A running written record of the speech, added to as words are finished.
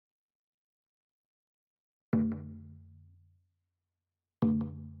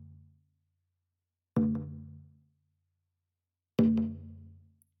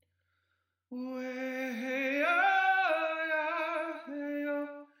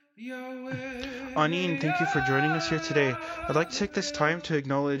Anine, thank you for joining us here today. I'd like to take this time to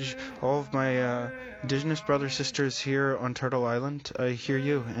acknowledge all of my Indigenous brothers sisters here on Turtle Island. I hear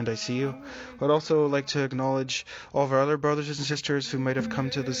you and I see you. I'd also like to acknowledge all of our other brothers and sisters who might have come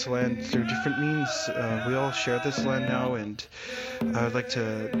to this land through different means. We all share this land now, and I'd like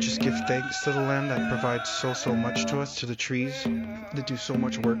to just give thanks to the land that provides so much to us, to the trees that do so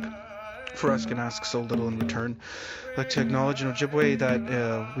much work for us, can ask so little in return. I'd like to acknowledge in Ojibwe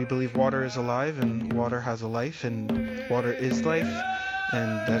that we believe water is alive and water has a life and water is life, and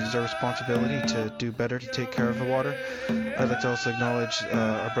that is our responsibility to do better to take care of the water. I'd like to also acknowledge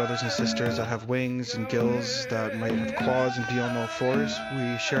our brothers and sisters that have wings and gills, that might have claws and be on all fours.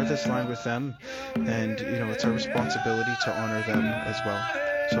 We share this land with them, and it's our responsibility to honor them as well.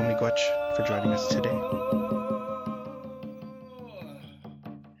 So miigwech for joining us today.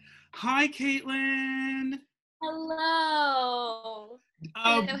 Hi, Caitlin. Hello.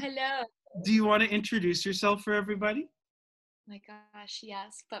 Hello. Do you want to introduce yourself for everybody? My gosh,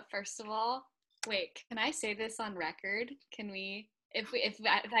 yes. But first of all, wait, can I say this on record? Can we, if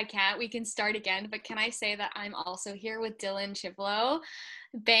I can't, we can start again. But can I say that I'm also here with Dylan Chiblo,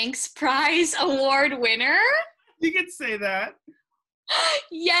 Banks Prize Award winner? You can say that.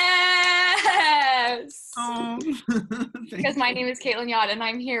 Yes! Oh, because my name is Caitlin Yacht and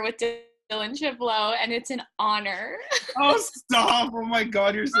I'm here with Dylan Chiblo, and it's an honor. Oh, stop. Oh my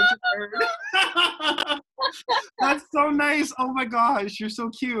God, you're such a nerd. That's so nice. Oh my gosh, you're so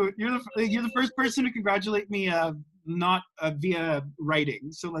cute. You're the first person to congratulate me not via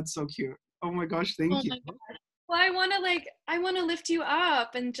writing, so that's so cute. Oh my gosh, thank you. Well, I want to lift you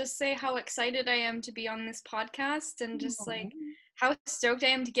up and just say how excited I am to be on this podcast, and just how stoked I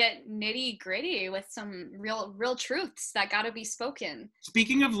am to get nitty gritty with some real truths that gotta be spoken.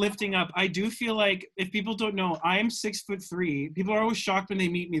 Speaking of lifting up, I do feel like, if people don't know, I am 6'3". People are always shocked when they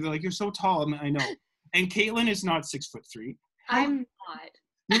meet me. They're like, "You're so tall." I know. And Caitlin is not 6'3". I'm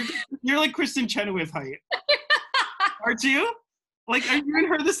not. You're like Kristen Chenoweth height. Aren't you? Like, are you and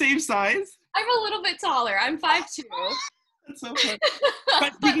her the same size? I'm a little bit taller. I'm 5'2". That's so funny.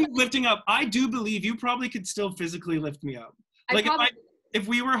 But speaking of lifting up, I do believe you probably could still physically lift me up. Like, if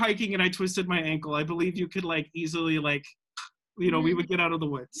we were hiking and I twisted my ankle, I believe you could easily we would get out of the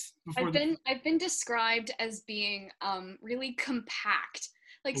woods. I've been described as being really compact.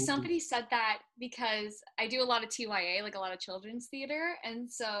 Like, somebody said that because I do a lot of TYA, like a lot of children's theater,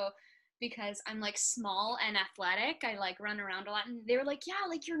 and so because I'm small and athletic, I run around a lot, and they were like, yeah,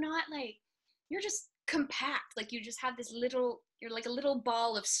 you're just compact, you just have this little, you're like a little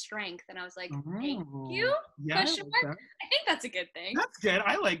ball of strength. And I was like, thank you. Yeah, I think that's a good thing. That's good.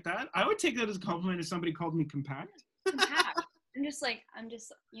 I like that. I would take that as a compliment if somebody called me compact. Compact. I'm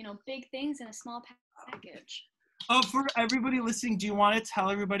just big things in a small package. Oh, for everybody listening, do you want to tell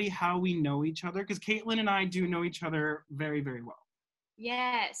everybody how we know each other? Because Caitlin and I do know each other very, very well.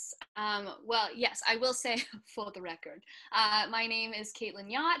 Yes. Well, yes, I will say for the record, my name is Caitlin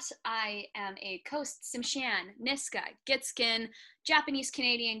Yacht. I am a Coast Tsimshian, Niska, Gitskin, Japanese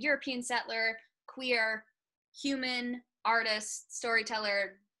Canadian, European settler, queer, human, artist,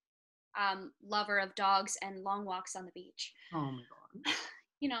 storyteller, lover of dogs and long walks on the beach. Oh my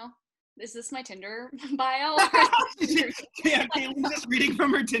God. Is this my Tinder bio? Yeah, Caitlin's just reading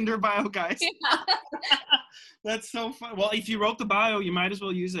from her Tinder bio, guys. Yeah. That's so fun. Well, if you wrote the bio, you might as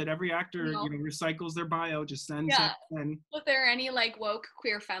well use it. Every actor, recycles their bio. Just send. Yeah. If there are any woke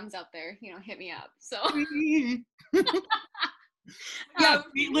queer femmes out there, hit me up. So. Yeah,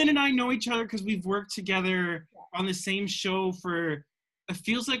 Caitlin and I know each other because we've worked together on the same show for. It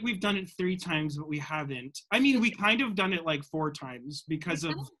feels like we've done it 3 times, but we haven't. I mean, we kind of done it 4 times because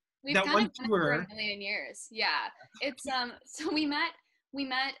of. We've that one tour for a million years. Yeah. It's so we met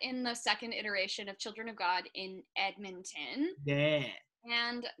in the second iteration of Children of God in Edmonton. Yeah.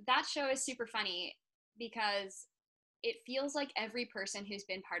 And that show is super funny because it feels like every person who's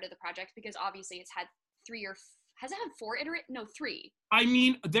been part of the project, because obviously it's had 3. I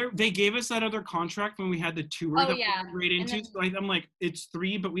mean, they gave us that other contract when we had the tour that we were right into. Then, so I'm like, it's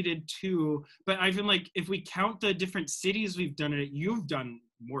 3, but we did 2. But I've been if we count the different cities we've done it, you've done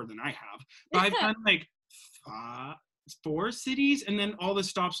more than I have. But I've done 4 cities, and then all the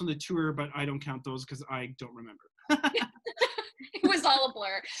stops on the tour, but I don't count those because I don't remember. It was all a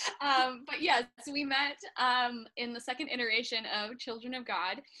blur. But yeah, so we met in the second iteration of Children of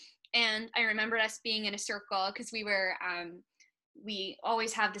God. And I remember us being in a circle because we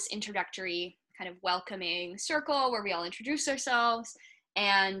always have this introductory kind of welcoming circle where we all introduce ourselves.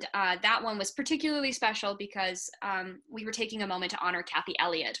 And that one was particularly special because we were taking a moment to honor Kathy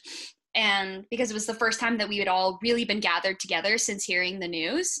Elliott. And because it was the first time that we had all really been gathered together since hearing the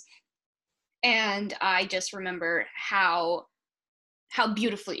news. And I just remember how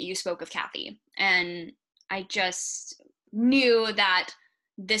beautifully you spoke of Kathy. And I just knew that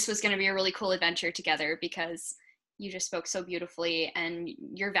this was going to be a really cool adventure together because you just spoke so beautifully and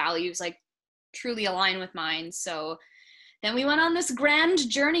your values like truly align with mine. So then we went on this grand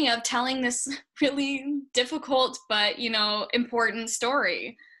journey of telling this really difficult but, important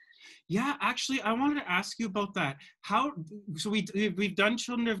story. Yeah, actually, I wanted to ask you about that. So we've done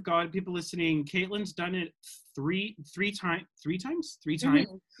Children of God. People listening, Caitlin's done it three times.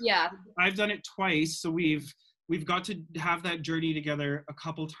 Mm-hmm. Yeah, I've done it twice. So we've got to have that journey together a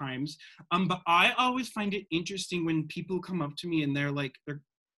couple times. But I always find it interesting when people come up to me and they're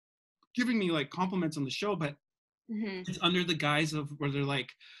giving me like compliments on the show, but mm-hmm. it's under the guise of where they're like,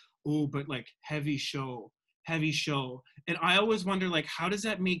 oh, but like heavy show. And I always wonder, like, how does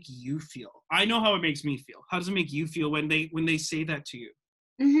that make you feel? I know how it makes me feel. How does it make you feel when they say that to you?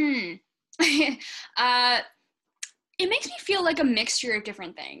 Mm-hmm. It makes me feel like a mixture of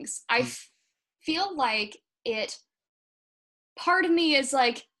different things. I feel like part of me is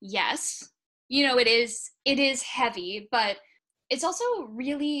like, yes, it is heavy, but it's also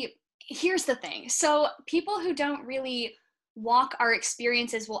really, here's the thing. So people who don't really walk our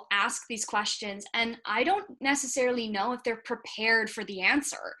experiences will ask these questions, and I don't necessarily know if they're prepared for the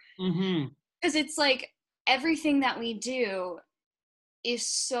answer. Because it's like everything that we do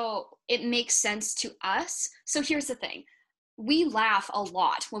it makes sense to us. So here's the thing. We laugh a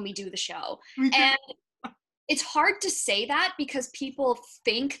lot when we do the show. And it's hard to say that because people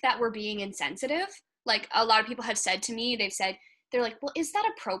think that we're being insensitive. Like a lot of people have said to me, they're like, well, is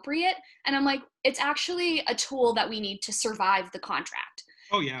that appropriate? And I'm like, it's actually a tool that we need to survive the contract.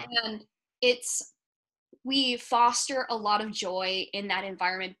 Oh, yeah. And we foster a lot of joy in that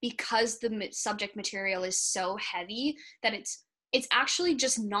environment because the subject material is so heavy that it's actually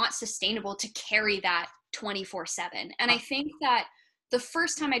just not sustainable to carry that 24/7. And I think that the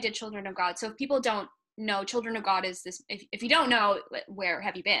first time I did Children of God, so if people don't know, Children of God is this, if you don't know, where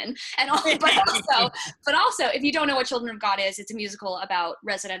have you been? And but also if you don't know what Children of God is, it's a musical about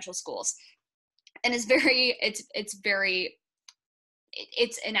residential schools. And it's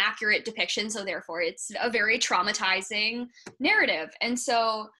an accurate depiction, so therefore it's a very traumatizing narrative. And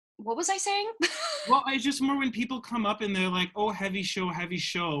so what was I saying? Well, I just more when people come up and they're like, oh, heavy show.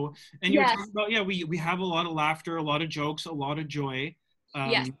 And you're talking about, yeah, we have a lot of laughter, a lot of jokes, a lot of joy.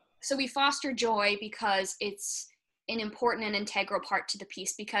 Yes. So we foster joy because it's an important and integral part to the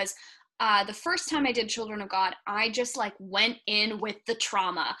piece. Because the first time I did Children of God, I just like went in with the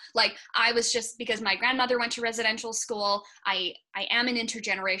trauma. Like I was just, because my grandmother went to residential school, I am an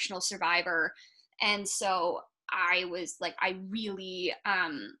intergenerational survivor. And so I was like, I really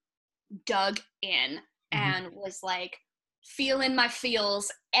dug in and was like feeling my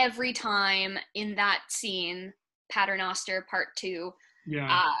feels every time in that scene, Paternoster Part 2.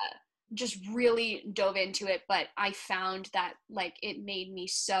 Yeah. Just really dove into it, but I found that like it made me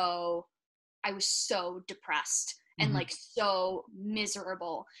I was so depressed and like so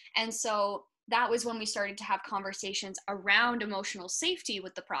miserable. And so that was when we started to have conversations around emotional safety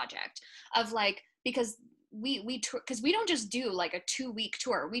with the project of like, because we tour, because we don't just do like a 2-week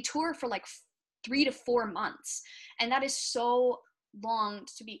tour. We tour for like 3 to 4 months. And that is so long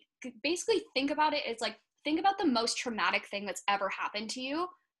to be, basically think about it. It's like, think about the most traumatic thing that's ever happened to you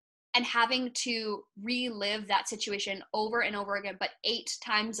and having to relive that situation over and over again, but 8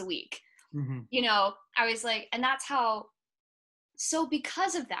 times a week. I was like, and that's how, so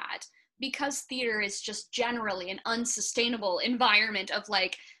because of that, because theater is just generally an unsustainable environment of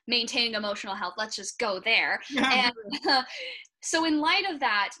like maintaining emotional health, let's just go there. And so in light of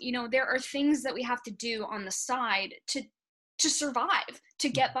that, there are things that we have to do on the side to survive, to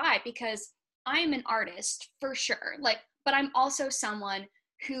get by, because I'm an artist for sure, like, but I'm also someone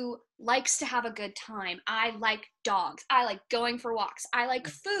who likes to have a good time. I like dogs. I like going for walks. I like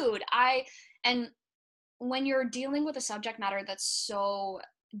food. And when you're dealing with a subject matter that's so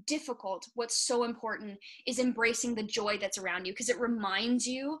difficult, what's so important is embracing the joy that's around you, because it reminds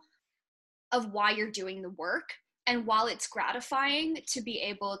you of why you're doing the work. And while it's gratifying to be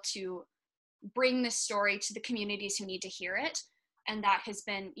able to bring this story to the communities who need to hear it, and that has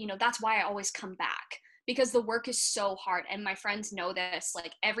been, that's why I always come back, because the work is so hard. And my friends know this,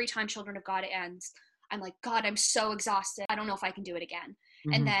 like every time Children of God ends, I'm like, God, I'm so exhausted. I don't know if I can do it again.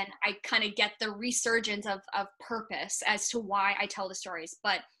 And then I kind of get the resurgence of purpose as to why I tell the stories.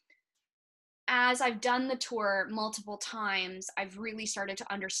 But as I've done the tour multiple times, I've really started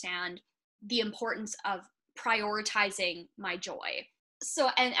to understand the importance of prioritizing my joy. So,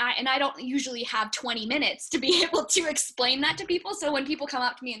 and I don't usually have 20 minutes to be able to explain that to people. So when people come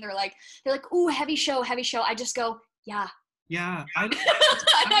up to me and they're like, ooh, heavy show. I just go, yeah. Yeah.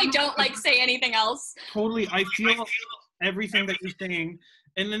 I don't like say anything else. Totally. I feel everything that you're saying.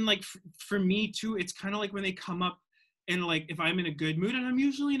 And then like for me too, it's kind of like when they come up and like if I'm in a good mood, and I'm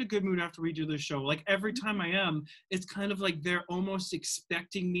usually in a good mood after we do the show, like every time I am, it's kind of like they're almost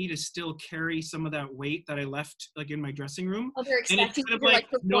expecting me to still carry some of that weight that I left like in my dressing room. Oh, they're expecting you to like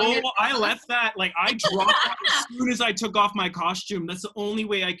no, I left that. Like I dropped that as soon as I took off my costume. That's the only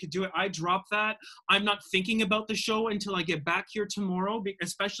way I could do it. I dropped that. I'm not thinking about the show until I get back here tomorrow,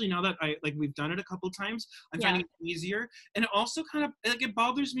 especially now that we've done it a couple times. I'm finding it easier. And it also kind of like it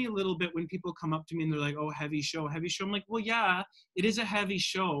bothers me a little bit when people come up to me and they're like, oh, heavy show. I'm like, well, yeah, it is a heavy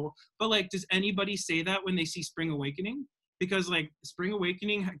show, but like, does anybody say that when they see Spring Awakening? Because like Spring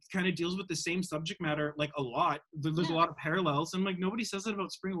Awakening kind of deals with the same subject matter like a lot. There's a lot of parallels, and like nobody says that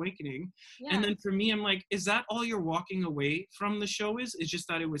about Spring Awakening. And then for me, I'm like, is that all you're walking away from the show? Is just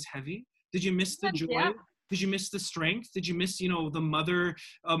that it was heavy? Did you miss the joy? Yeah. Did you miss the strength? Did you miss, the mother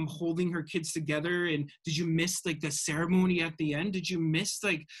holding her kids together? And did you miss like the ceremony at the end? Did you miss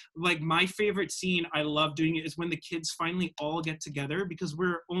like my favorite scene? I love doing it is when the kids finally all get together, because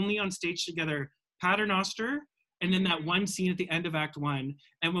we're only on stage together, Paternoster, and then that one scene at the end of Act 1.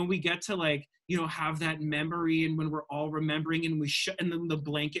 And when we get to like, have that memory, and when we're all remembering and and then the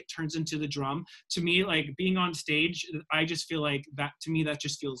blanket turns into the drum, to me, like being on stage, I just feel like that, to me, that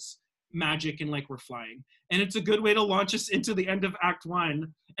just feels magic and like we're flying. And it's a good way to launch us into the end of Act 1.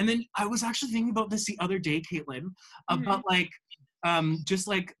 And then I was actually thinking about this the other day, Caitlin, about like just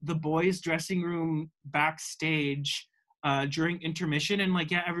like the boys' dressing room backstage during intermission. And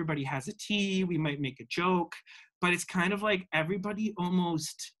like, yeah, everybody has a tea, we might make a joke, but it's kind of like everybody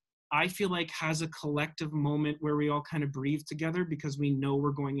almost, I feel like, has a collective moment where we all kind of breathe together, because we know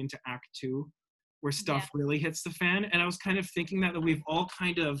we're going into Act 2 where stuff really hits the fan. And I was kind of thinking that we've all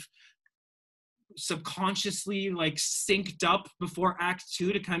kind of subconsciously like synced up before Act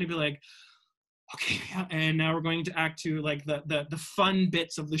 2 to kind of be like, okay, and now we're going to Act 2, like the fun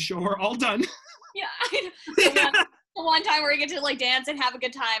bits of the show are all done. The one time where we get to like dance and have a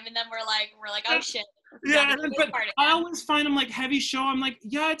good time, and then we're like, oh shit. Yeah, but I always find I'm like, heavy show. I'm like,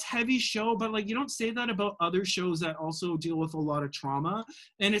 yeah, it's heavy show, but like you don't say that about other shows that also deal with a lot of trauma.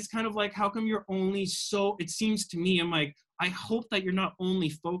 And it's kind of like, how come you're only it seems to me, I'm like, I hope that you're not only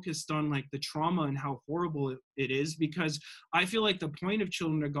focused on like the trauma and how horrible it is, because I feel like the point of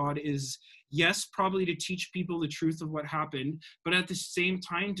Children of God is, yes, probably to teach people the truth of what happened, but at the same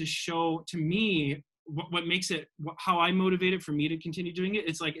time to show, to me, what makes it, how I motivate it for me to continue doing it,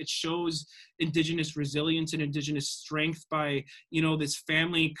 it's like it shows Indigenous resilience and Indigenous strength by, this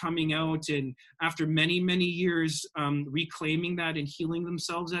family coming out and after many, many years reclaiming that and healing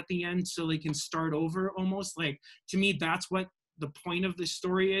themselves at the end so they can start over almost. Like, to me, that's what the point of this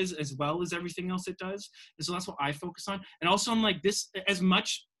story is, as well as everything else it does. And so that's what I focus on. And also I'm like, this, as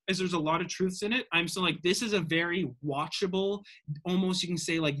much as there's a lot of truths in it, I'm still like, this is a very watchable, almost you can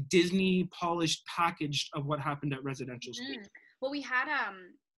say like Disney polished package of what happened at residential school. Well, we had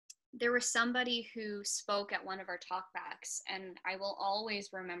there was somebody who spoke at one of our talkbacks, and I will always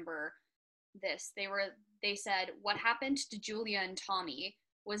remember this. They said what happened to Julia and Tommy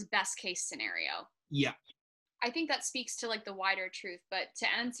was best case scenario. Yeah. I think that speaks to like the wider truth, but to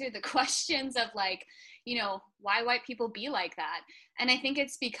answer the questions of like, why white people be like that? And I think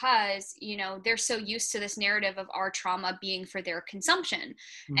it's because, they're so used to this narrative of our trauma being for their consumption.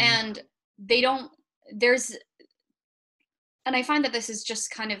 Mm-hmm. And and I find that this is just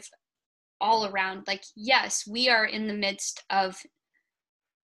kind of all around, like, yes, we are in the midst of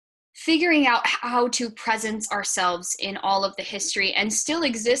figuring out how to presence ourselves in all of the history and still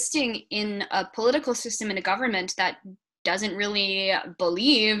existing in a political system and a government that doesn't really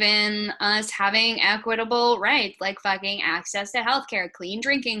believe in us having equitable rights, like fucking access to healthcare, clean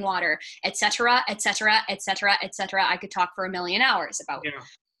drinking water, etc., etc., etc., etc. I could talk for a million hours about. Yeah.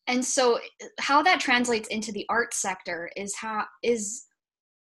 And so how that translates into the art sector is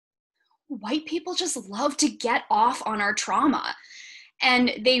white people just love to get off on our trauma.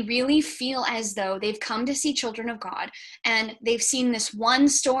 And they really feel as though they've come to see Children of God and they've seen this one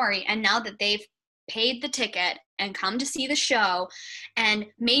story, and now that they've paid the ticket and come to see the show and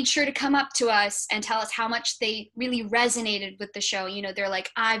made sure to come up to us and tell us how much they really resonated with the show, they're like,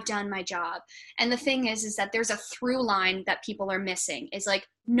 I've done my job. And the thing is that there's a through line that people are missing. Is like,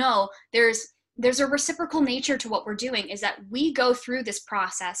 no, there's a reciprocal nature to what we're doing, is that we go through this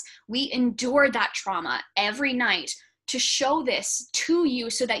process. We endure that trauma every night to show this to you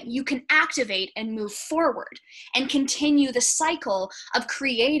so that you can activate and move forward and continue the cycle of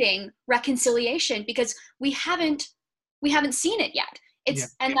creating reconciliation, because we haven't seen it yet.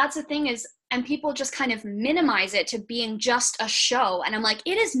 And that's the thing is, and people just kind of minimize it to being just a show. And I'm like,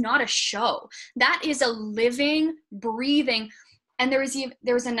 it is not a show. That is a living, breathing. And there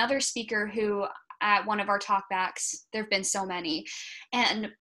was another speaker who at one of our talkbacks, there've been so many, and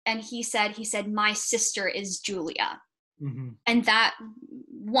he said, my sister is Julia. Mm-hmm. And that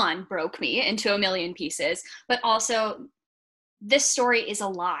one broke me into a million pieces, but also this story is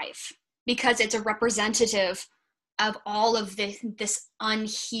alive because it's a representative of all of this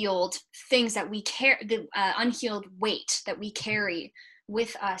unhealed things that we carry, the unhealed weight that we carry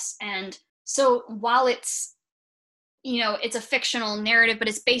with us. And so while it's, it's a fictional narrative, but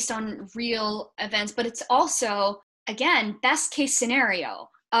it's based on real events, but it's also, again, best case scenario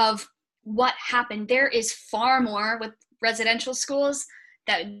of what happened. There is far more with residential schools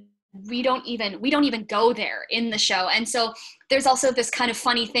that we don't even go there in the show. And so there's also this kind of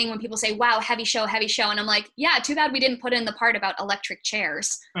funny thing when people say, wow, heavy show. And I'm like, yeah, too bad we didn't put in the part about electric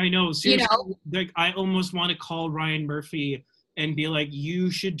chairs. I know. Seriously, like I almost want to call Ryan Murphy and be like,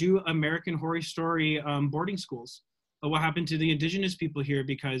 you should do American Horror Story boarding schools. What happened to the Indigenous people here?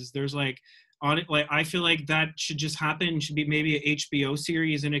 Because there's I feel like that should just happen. Should be maybe an HBO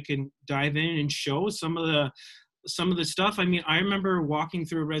series, and it can dive in and show some of the stuff. I mean, I remember walking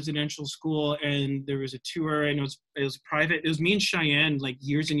through a residential school, and there was a tour, and it was private. It was me and Cheyenne, like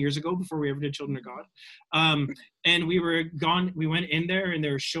years and years ago, before we ever did Children of God. And we went in there, and they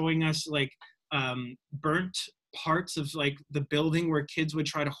were showing us like burnt parts of like the building where kids would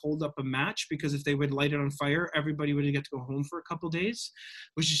try to hold up a match, because if they would light it on fire, everybody would get to go home for a couple of days,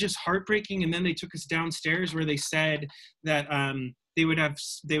 which is just heartbreaking. And then they took us downstairs where they said that they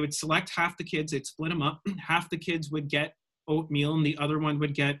would select half the kids, they'd split them up, half the kids would get oatmeal and the other one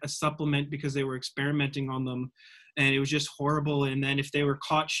would get a supplement because they were experimenting on them, and it was just horrible. And then if they were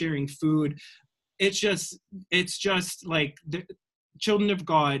caught sharing food, it's just like the Children of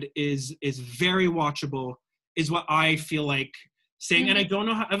God is very watchable, is what I feel like saying. And I don't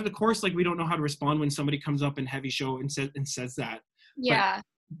know how, of course, like we don't know how to respond when somebody comes up in heavy show and says that. Yeah.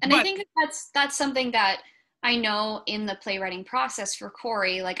 But I think that's something that I know in the playwriting process for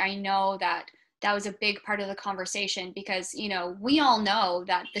Corey. Like, I know that was a big part of the conversation, because, we all know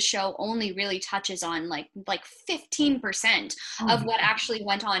that the show only really touches on like 15% of what actually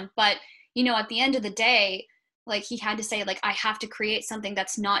went on. But, at the end of the day, like, he had to say, like, I have to create something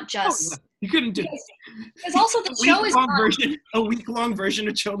that's not just... You couldn't do because also the show is a week-long version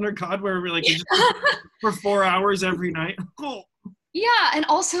of Children of God where we're like for 4 hours every night. Cool. Yeah, and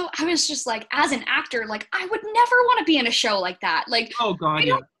also I was just like, as an actor, like, I would never want to be in a show like that. Like, oh God, I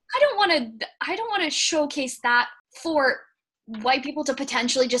don't want to showcase that for white people to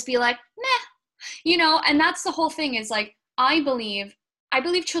potentially just be like, meh, and that's the whole thing is like, I believe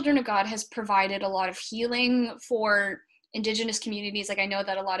Children of God has provided a lot of healing for Indigenous communities. Like, I know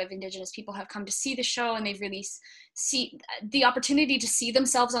that a lot of Indigenous people have come to see the show, and they've really see the opportunity to see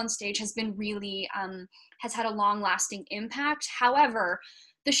themselves on stage has been really has had a long-lasting impact. However,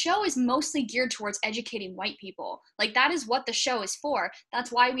 the show is mostly geared towards educating white people. Like, that is what the show is for.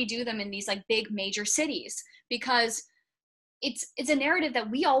 That's why we do them in these like big major cities, because it's a narrative that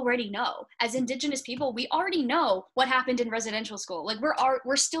we already know. As Indigenous people, we already know what happened in residential school. Like,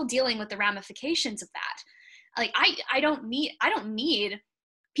 we're still dealing with the ramifications of that. Like, I don't need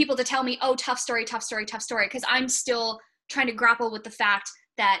people to tell me, oh, tough story, because I'm still trying to grapple with the fact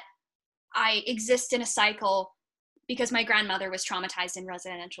that I exist in a cycle because my grandmother was traumatized in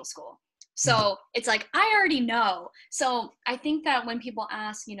residential school. So it's like, I already know. So I think that when people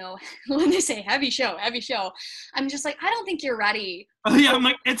ask, when they say heavy show, I'm just like, I don't think you're ready. Oh yeah, I'm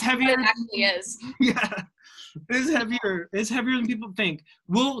like, it's heavier. It actually is. Yeah, it's heavier. It's heavier than people think.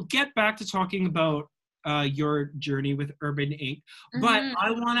 We'll get back to talking about your journey with Urban Inc. But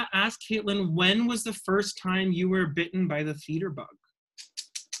I want to ask Caitlin, when was the first time you were bitten by the theater bug?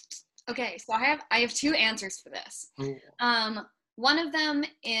 Okay, so I have two answers for this. Oh. One of them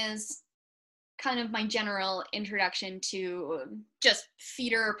is kind of my general introduction to just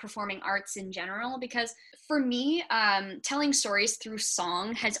theater, performing arts in general, because for me, telling stories through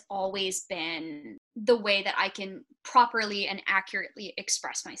song has always been the way that I can properly and accurately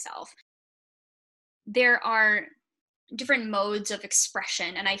express myself. There are different modes of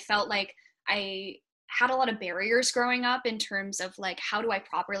expression, and I felt like I had a lot of barriers growing up in terms of like, how do I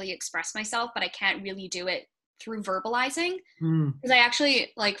properly express myself, but I can't really do it through verbalizing. Because I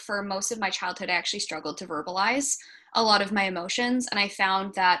actually, like, for most of my childhood, I actually struggled to verbalize a lot of my emotions, and I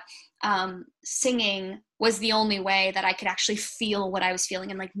found that singing was the only way that I could actually feel what I was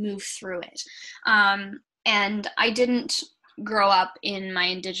feeling and like move through it. And I didn't grow up in my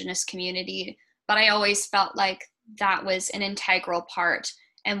Indigenous community, but I always felt like that was an integral part.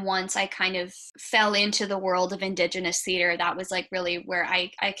 And once I kind of fell into the world of Indigenous theater, that was like really where I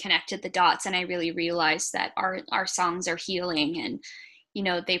connected the dots, and I really realized that our songs are healing, and, you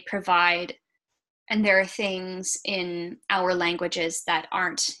know, they provide, and there are things in our languages that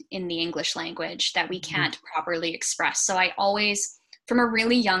aren't in the English language that we can't properly express. So I always, from a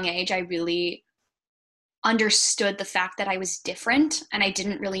really young age, I really understood the fact that I was different, and I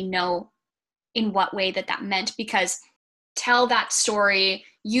didn't really know in what way that meant, because tell that story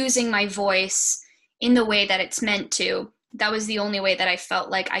using my voice in the way that it's meant to, that was the only way that I felt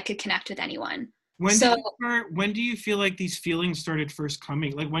like I could connect with anyone. When do you feel like these feelings started first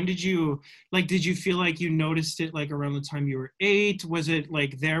coming? Like, when did you feel like you noticed it, like around the time you were 8? Was it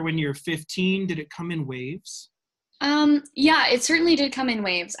like there when you're 15? Did it come in waves? Yeah, it certainly did come in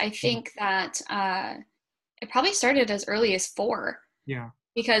waves. I think that it probably started as early as 4. Yeah.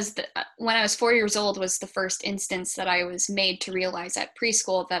 Because when I was 4 years old was the first instance that I was made to realize at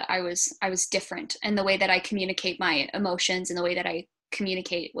preschool that I was different, and the way that I communicate my emotions and the way that I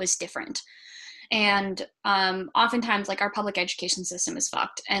communicate was different. And oftentimes, like, our public education system is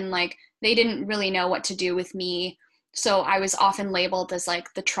fucked, and like they didn't really know what to do with me. So I was often labeled as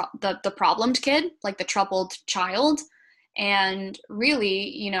like the problemed kid, like the troubled child. And really,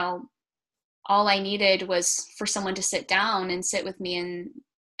 you know, all I needed was for someone to sit down and sit with me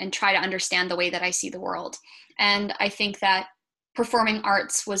and try to understand the way that I see the world. And I think that performing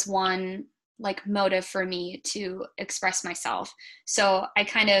arts was one like motive for me to express myself. So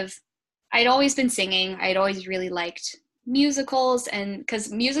I'd always been singing. I'd always really liked musicals, and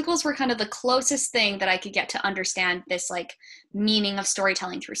because musicals were kind of the closest thing that I could get to understand this like meaning of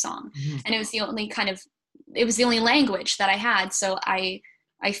storytelling through song. Mm-hmm. And it was the only language that I had. So I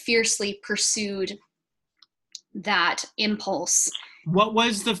fiercely pursued that impulse. What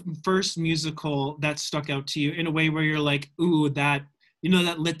was the first musical that stuck out to you in a way where you're like, ooh, that, you know,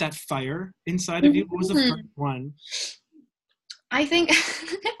 that lit that fire inside of you? What was the first one? I think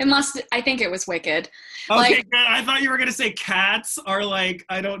it was Wicked. Okay, like, good. I thought you were gonna say Cats are like,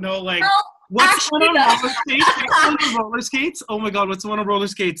 I don't know, like, what's the one on roller skates? Oh my God, what's the one on roller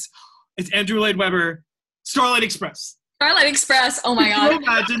skates? It's Andrew Lloyd Webber, Starlight Express. Starlight Express. Oh my God. Can you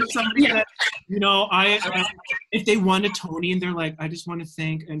imagine somebody that, you know, if they won a Tony and they're like, I just want to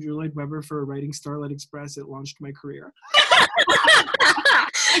thank Andrew Lloyd Webber for writing Starlight Express. It launched my career.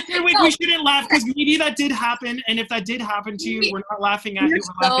 Okay, wait, we shouldn't laugh because maybe that did happen. And if that did happen to you, we're not laughing at you.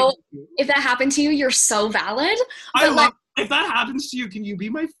 We're laughing at you. If that happened to you, you're so valid. If that happens to you, can you be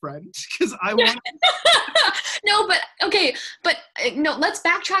my friend? Because I want. No, but okay, but no, let's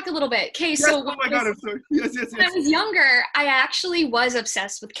backtrack a little bit. Okay, yes, so oh my God, I'm sorry. Yes. When I was younger, I actually was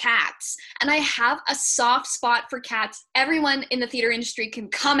obsessed with cats, and I have a soft spot for cats. Everyone in the theater industry can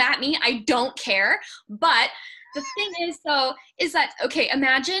come at me. I don't care. But the thing is that, okay,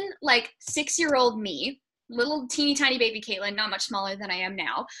 imagine like 6-year-old me, little teeny tiny baby Caitlin, not much smaller than I am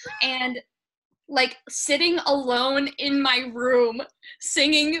now, and like sitting alone in my room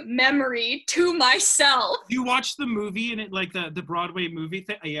singing Memory to myself. You watched the movie and it like the Broadway movie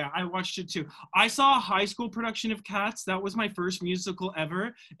thing? Yeah, I watched it too. I saw a high school production of Cats. That was my first musical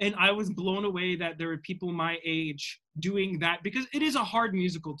ever. And I was blown away that there were people my age doing that, because it is a hard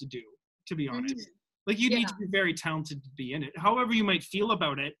musical to do, to be honest. Mm-hmm. Like you need to be very talented to be in it, however you might feel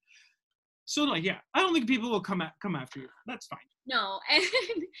about it. So like, yeah, I don't think people will come after you. That's fine. No,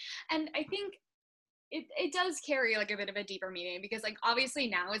 and I think it does carry like a bit of a deeper meaning, because like obviously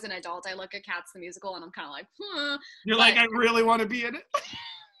now as an adult I look at Cats the musical and I'm kind of like, You're like, I really want to be in it.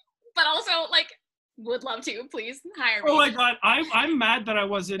 But also like would love to, please hire me. Oh my God, I'm mad that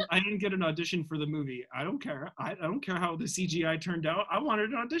I didn't get an audition for the movie. I don't care. I don't care how the CGI turned out. I wanted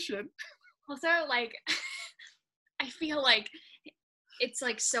an audition. Also, like, I feel like it's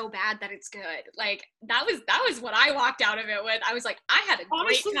like so bad that it's good. Like that was what I walked out of it with. I was like, I had a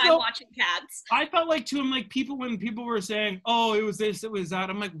great time watching Cats. I felt like too. I'm like, when people were saying, "Oh, it was this, it was that,"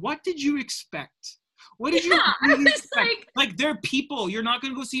 I'm like, what did you expect? What did you really expect? Like they're people. You're not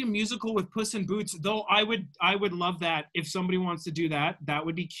gonna go see a musical with Puss in Boots, though. I would love that if somebody wants to do that. That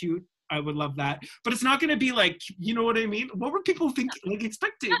would be cute. I would love that. But it's not gonna be like, you know what I mean? What were people thinking? Like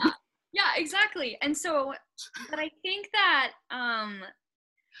expecting? Yeah, exactly. And so, but I think that,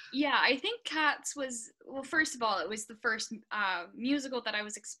 I think Cats was, well, first of all, it was the first musical that I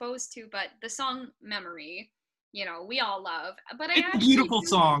was exposed to, but the song Memory, you know, we all love. But it's a beautiful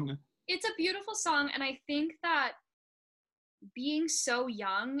song. It's a beautiful song, and I think that being so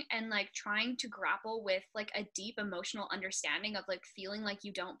young and like trying to grapple with like a deep emotional understanding of like feeling like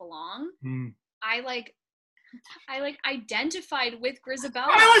you don't belong, I identified with Grizabella.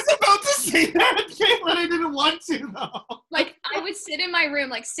 I was about to say that, Caitlin. I didn't want to, though. Like, I would sit in my room,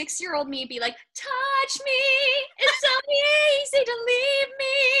 like 6-year-old me, be like, touch me, it's so easy to leave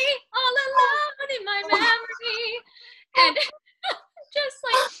me all alone in my memory. And just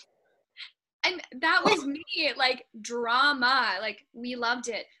like, and that was me, like drama, like we loved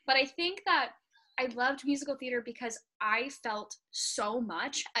it. But I think that I loved musical theater because I felt so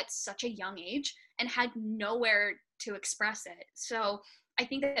much at such a young age and had nowhere to express it. So I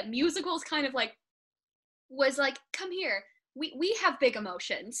think that musicals kind of like was like, come here, we have big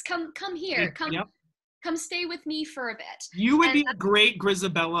emotions, come here, come stay with me for a bit. You would be a great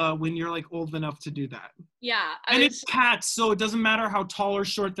Grizabella when you're like old enough to do that. Yeah. It's cats, so it doesn't matter how tall or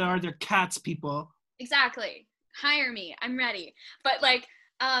short they are, they're cats, people. Exactly. Hire me, I'm ready. But like,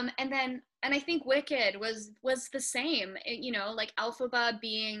 and I think Wicked was the same, you know, like Elphaba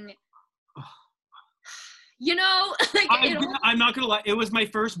being, you know, like I'm not gonna lie, it was my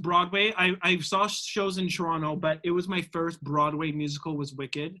first Broadway. I saw shows in Toronto, but it was my first Broadway musical was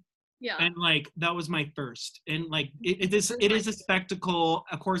Wicked. Yeah. And like that was my first, and like it is a spectacle.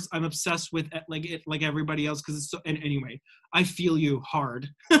 Of course, I'm obsessed with it like everybody else because it's so. And anyway, I feel you hard.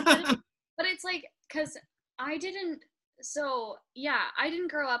 But it's like because I didn't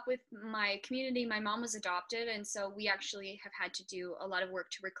grow up with my community. My mom was adopted, and so we actually have had to do a lot of work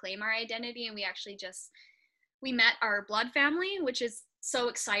to reclaim our identity. And we actually we met our blood family, which is so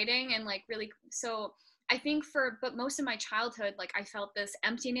exciting and like really so. I think but most of my childhood, like I felt this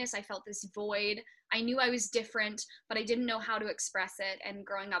emptiness, I felt this void. I knew I was different, but I didn't know how to express it. And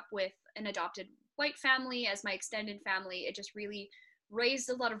growing up with an adopted white family as my extended family, it just really raised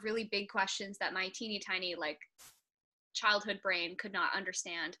a lot of really big questions that my teeny tiny like childhood brain could not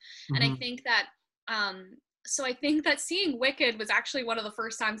understand. And I think that, so I think that seeing Wicked was actually one of the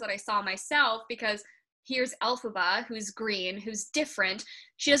first times that I saw myself, because here's Elphaba, who's green, who's different.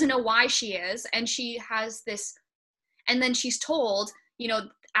 She doesn't know why she is. And she has this, and then she's told, you know,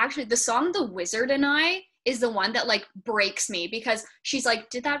 actually the song The Wizard and I is the one that like breaks me, because she's like,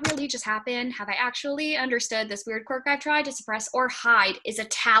 did that really just happen? Have I actually understood this weird quirk I've tried to suppress or hide is a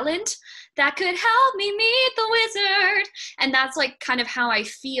talent that could help me meet the wizard? And that's like kind of how I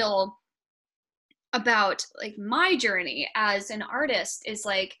feel about like my journey as an artist, is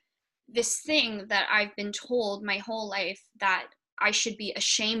like, this thing that I've been told my whole life that I should be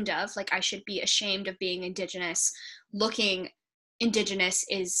ashamed of, like I should be ashamed of being Indigenous. Looking Indigenous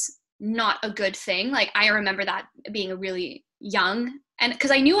is not a good thing. Like I remember that being a really young, and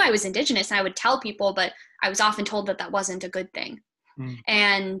because I knew I was Indigenous and I would tell people, but I was often told that that wasn't a good thing.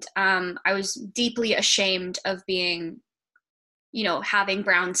 And I was deeply ashamed of being, you know, having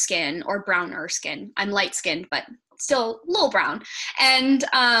brown skin or browner skin. I'm light skinned, but still a little brown. And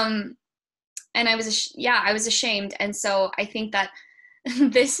I was ashamed. And so I think that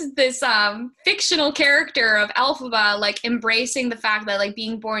this fictional character of Elphaba, like embracing the fact that like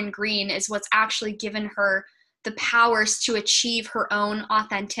being born green is what's actually given her the powers to achieve her own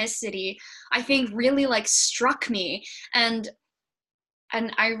authenticity, I think really like struck me. And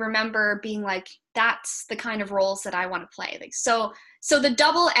I remember being like, that's the kind of roles that I want to play. Like, so the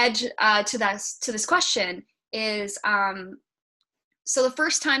double edge to this question is, so the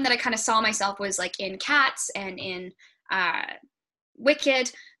first time that I kind of saw myself was like in Cats and in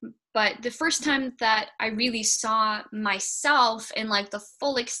Wicked, but the first time that I really saw myself in like the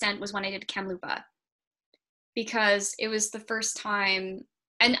full extent was when I did Kamloopa, because it was the first time,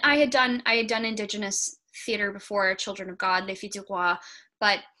 and I had done Indigenous theater before, Children of God, Les Filles du Roi,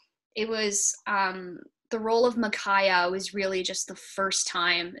 but it was the role of Micaiah was really just the first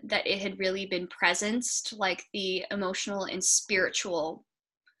time that it had really been presenced, like the emotional and spiritual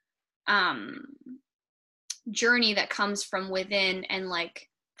journey that comes from within. And like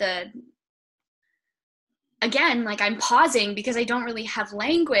again, like I'm pausing because I don't really have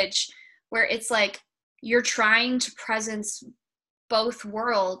language, where it's like you're trying to presence both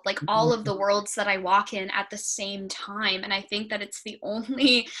world, like all of the worlds that I walk in at the same time. And I think that it's the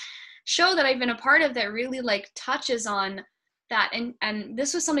only show that I've been a part of that really like touches on that. And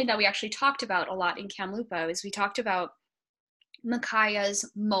this was something that we actually talked about a lot in Kamloopa, is we talked about Micaiah's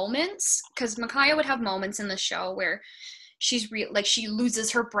moments, because Micaiah would have moments in the show where she's like she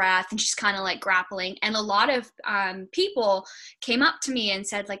loses her breath and she's kind of like grappling. And a lot of people came up to me and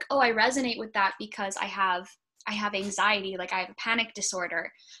said like, oh, I resonate with that because I have anxiety, like I have a panic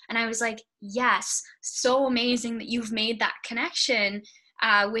disorder. And I was like, yes, so amazing that you've made that connection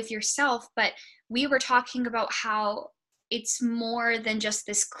with yourself. But we were talking about how it's more than just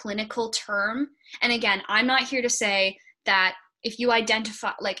this clinical term. And again, I'm not here to say that if you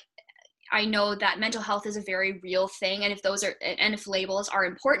identify, like, I know that mental health is a very real thing, and if labels are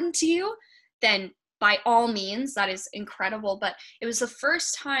important to you, then by all means, that is incredible. But it was the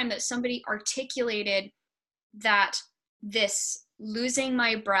first time that somebody articulated that this losing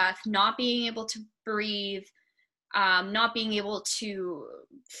my breath, not being able to breathe, not being able to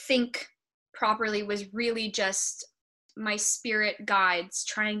think properly was really just my spirit guides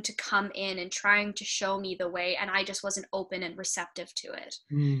trying to come in and trying to show me the way, and I just wasn't open and receptive to it.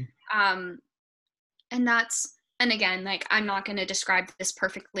 And again, like, I'm not going to describe this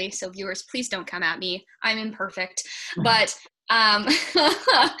perfectly, so viewers, please don't come at me. I'm imperfect. But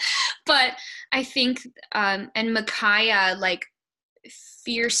but I think and Micaiah, like,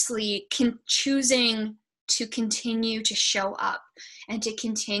 fiercely choosing to continue to show up and to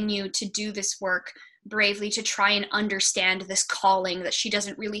continue to do this work bravely, to try and understand this calling that she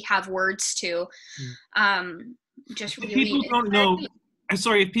doesn't really have words to. Just really, people don't know. I'm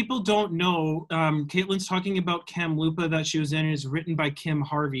sorry, if people don't know, Caitlin's talking about Kamloopa that she was in, is written by Kim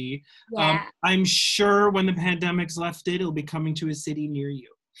Harvey. Yeah. I'm sure when the pandemic's lifted, it'll be coming to a city near you.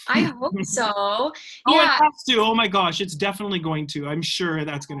 I hope so. Oh, yeah. It has to. Oh my gosh, it's definitely going to. I'm sure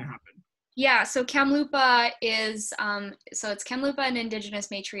that's going to happen. Yeah, so Kamloopa is, it's Kamloopa, an Indigenous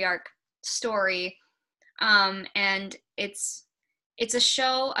matriarch story. And it's a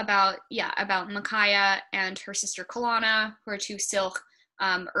show about Micaiah and her sister Kalana, who are two Syilx,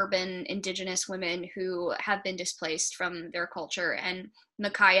 urban Indigenous women who have been displaced from their culture. And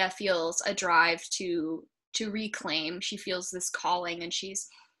Micaiah feels a drive to reclaim. She feels this calling, and she's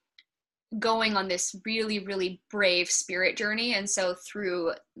going on this really, really brave spirit journey. And so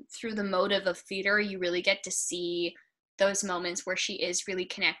through the motive of theater, you really get to see those moments where she is really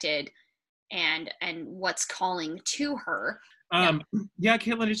connected and what's calling to her. Yeah,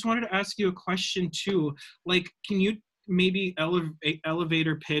 Caitlin, I just wanted to ask you a question too. Like, can you maybe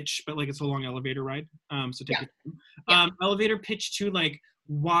elevator pitch, but like it's a long elevator ride, so take your time. Elevator pitch to, like,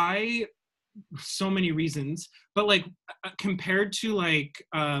 why, so many reasons, but like compared to like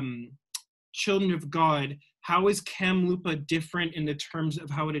Children of God, how is Kamloopa different in the terms of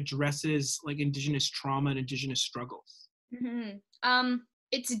how it addresses like Indigenous trauma and Indigenous struggles?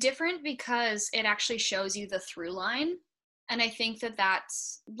 It's different because it actually shows you the through line. And I think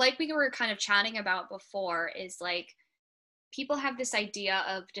that's, like we were kind of chatting about before, is like, people have this idea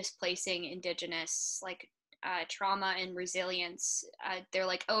of displacing Indigenous, like, trauma and resilience. They're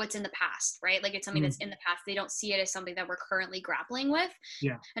like, oh, it's in the past, right? Like, it's something that's in the past. They don't see it as something that we're currently grappling with.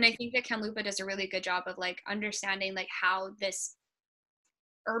 Yeah. And I think that Kamloopa does a really good job of, like, understanding, like, how this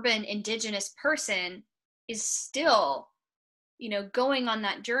urban Indigenous person is still, you know, going on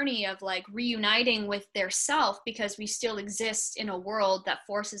that journey of, like, reuniting with their self, because we still exist in a world that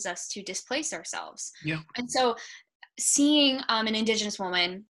forces us to displace ourselves. Yeah. And so seeing an Indigenous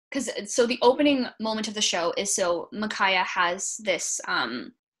woman, so the opening moment of the show is, so Micaiah has this,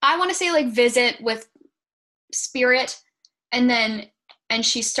 I want to say, like, visit with spirit, and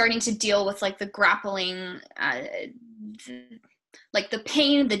she's starting to deal with, like, the grappling, like the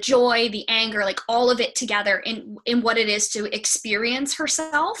pain, the joy, the anger, like all of it together in what it is to experience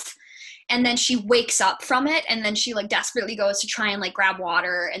herself. And then she wakes up from it, and then she, like, desperately goes to try and, like, grab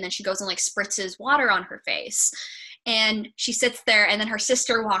water, and then she goes and, like, spritzes water on her face. And she sits there, and then her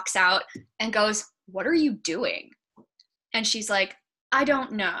sister walks out and goes, "What are you doing?" And she's like, "I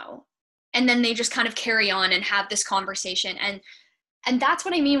don't know." And then they just kind of carry on and have this conversation. And that's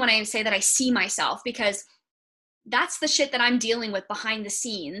what I mean when I say that I see myself, because that's the shit that I'm dealing with behind the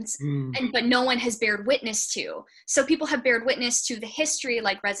scenes, but no one has bared witness to. So people have bared witness to the history,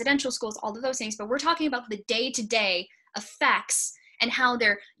 like residential schools, all of those things, but we're talking about the day-to-day effects and how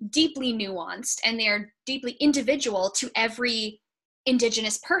they're deeply nuanced and they're deeply individual to every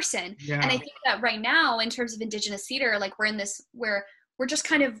Indigenous person. Yeah. And I think that right now, in terms of Indigenous theater, like, we're in this where we're just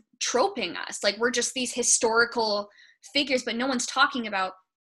kind of troping us, like, we're just these historical figures, but no one's talking about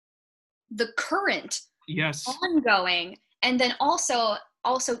the current, ongoing, and then also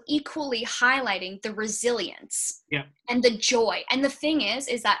equally highlighting the resilience and the joy. And the thing is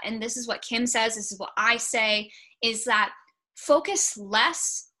that, and this is what Kim says, this is what I say, is that focus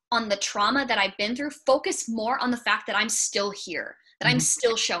less on the trauma that I've been through, focus more on the fact that I'm still here, that I'm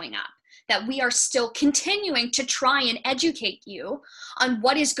still showing up, that we are still continuing to try and educate you on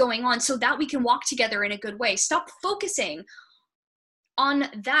what is going on so that we can walk together in a good way. Stop focusing on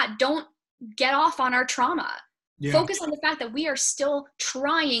that. Don't get off on our trauma. Yeah. Focus on the fact that we are still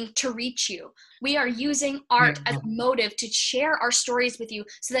trying to reach you. We are using art as a motive to share our stories with you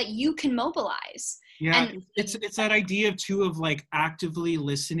so that you can mobilize. Yeah, And it's that idea too of like actively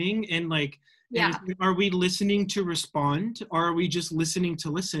listening and like, and are we listening to respond, or are we just listening to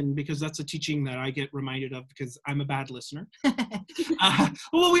listen? Because that's a teaching that I get reminded of because I'm a bad listener.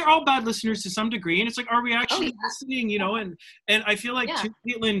 Well, we're all bad listeners to some degree, and it's like, are we actually listening? You know, and I feel like to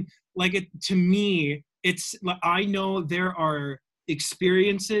Caitlin, like to me, it's like I know there are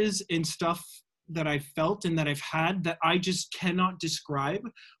experiences and stuff that I've felt and that I've had that I just cannot describe,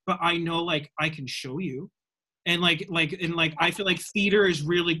 but I know like I can show you. And like I feel like theater is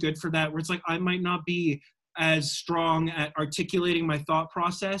really good for that, where it's like I might not be as strong at articulating my thought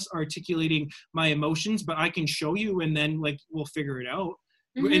process, articulating my emotions, but I can show you, and then like we'll figure it out.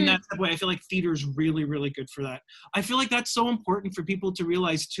 And that's the way I feel like theater is really, really good for that. I feel like that's so important for people to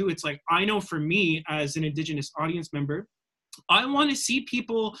realize too. It's like, I know for me as an Indigenous audience member, I want to see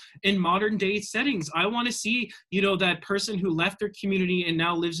people in modern day settings. I want to see, you know, that person who left their community and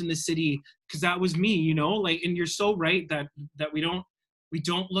now lives in the city, because that was me, you know, like, and you're so right that we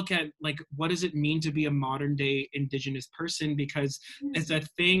don't look at like, what does it mean to be a modern day Indigenous person? Because it's that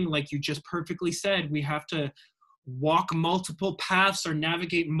thing, like you just perfectly said, we have to walk multiple paths or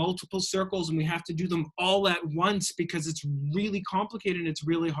navigate multiple circles, and we have to do them all at once because it's really complicated and it's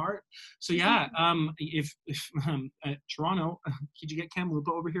really hard. So yeah, if Toronto, could you get Kamloops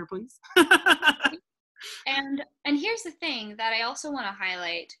over here, please? And here's the thing that I also want to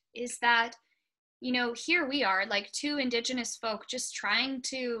highlight is that, you know, here we are, like two Indigenous folk just trying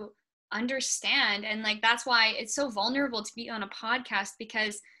to understand, and like that's why it's so vulnerable to be on a podcast,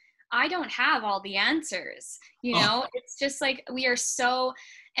 because I don't have all the answers, you know. It's just like we are so,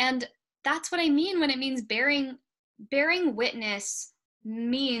 and that's what I mean when it means bearing witness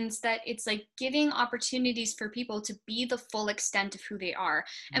means that it's like giving opportunities for people to be the full extent of who they are.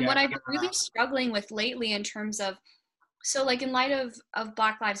 And what I've been really struggling with lately in terms of, so like in light of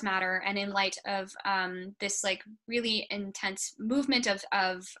Black Lives Matter, and in light of this like really intense movement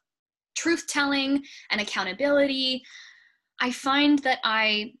of truth telling and accountability, I find that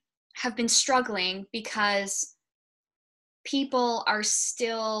I have been struggling because people are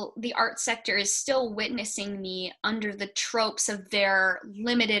still, the art sector is still witnessing me under the tropes of their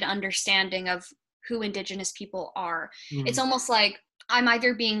limited understanding of who Indigenous people are. It's almost like I'm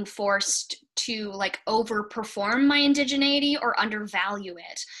either being forced to like overperform my indigeneity or undervalue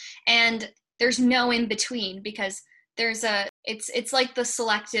it. And there's no in between, because there's it's like the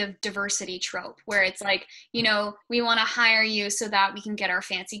selective diversity trope, where it's like, you know, we want to hire you so that we can get our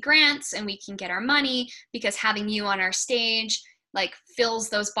fancy grants and we can get our money, because having you on our stage like fills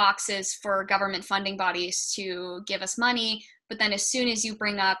those boxes for government funding bodies to give us money. But then as soon as you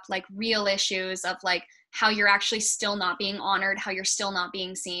bring up like real issues of like how you're actually still not being honored, how you're still not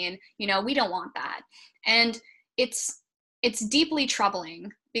being seen, you know, we don't want that. And it's deeply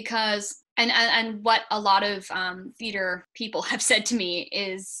troubling, because and what a lot of theater people have said to me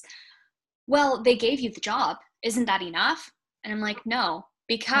is, well, they gave you the job, isn't that enough? And I'm like, no,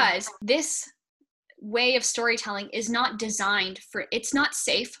 because this way of storytelling is not designed for, it's not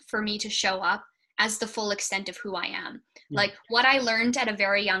safe for me to show up as the full extent of who I am. Like what I learned at a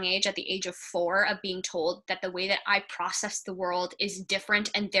very young age, at the age of 4, of being told that the way that I process the world is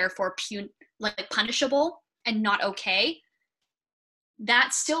different and therefore punishable and not okay,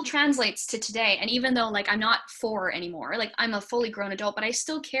 that still translates to today. And even though like I'm not 4 anymore, like I'm a fully grown adult, but I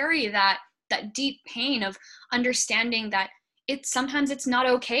still carry that deep pain of understanding that sometimes it's not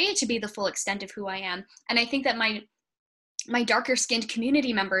okay to be the full extent of who I am. And I think that my darker skinned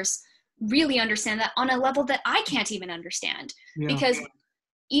community members really understand that on a level that I can't even understand. Because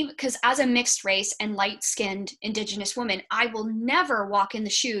as a mixed race and light skinned Indigenous woman, I will never walk in the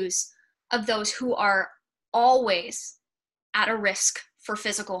shoes of those who are always at a risk for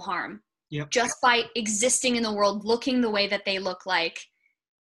physical harm. Just by existing in the world, looking the way that they look like.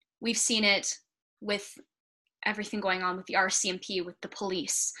 We've seen it with everything going on with the RCMP, with the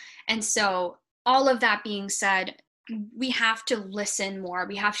police. And so all of that being said, we have to listen more.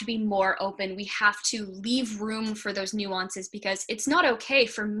 We have to be more open. We have to leave room for those nuances, because it's not okay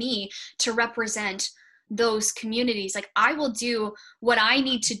for me to represent those communities. Like I will do what I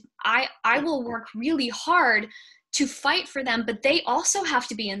need to, I will work really hard to fight for them, but they also have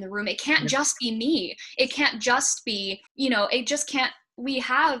to be in the room. It can't just be me. It can't just be, you know, it just can't, we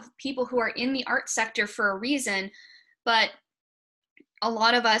have people who are in the art sector for a reason, but a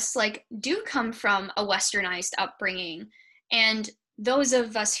lot of us like do come from a westernized upbringing, and those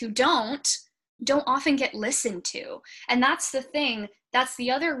of us who don't often get listened to. And that's the thing, that's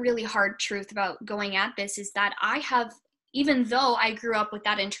the other really hard truth about going at this, is that I have even though I grew up with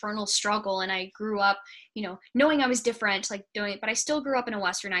that internal struggle and I grew up, you know, knowing I was different, like doing it, but I still grew up in a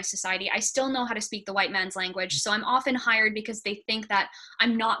westernized society. I still know how to speak the white man's language. So I'm often hired because they think that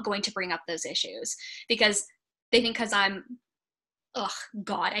I'm not going to bring up those issues, because they think because I'm,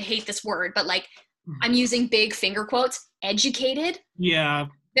 God, I hate this word, but like I'm using big finger quotes, educated. Yeah.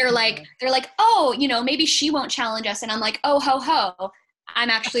 They're like, oh, you know, maybe she won't challenge us. And I'm like, oh, ho, ho. I'm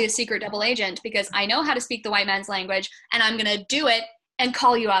actually a secret double agent because I know how to speak the white man's language, and I'm going to do it and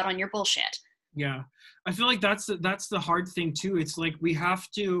call you out on your bullshit. Yeah. I feel like that's the hard thing too. It's like we have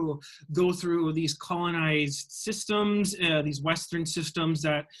to go through these colonized systems, these Western systems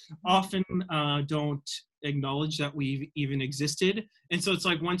that often don't acknowledge that we've even existed. And so it's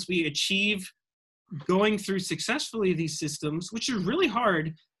like once we achieve going through successfully these systems, which is really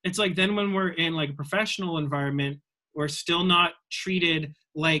hard, it's like then when we're in like a professional environment, we're still not treated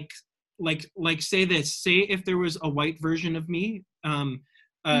like say if there was a white version of me who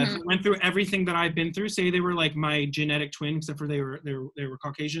went through everything that I've been through, say they were like my genetic twin, except for they were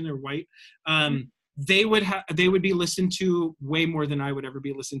Caucasian, they were white, they would be listened to way more than I would ever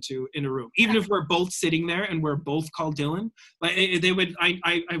be listened to in a room, even if we're both sitting there and we're both called Dylan. Like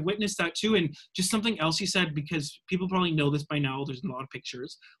I witnessed that too. And just something else you said, because people probably know this by now, there's a lot of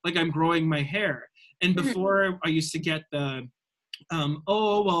pictures, like I'm growing my hair. And before I used to get the,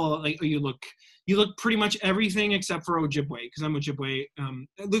 oh, well, like, you look pretty much everything except for Ojibwe, because I'm Ojibwe,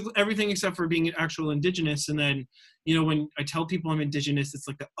 look everything except for being an actual Indigenous. And then, you know, when I tell people I'm Indigenous, it's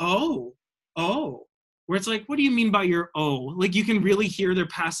like, oh, where it's like, what do you mean by your oh? Like, you can really hear their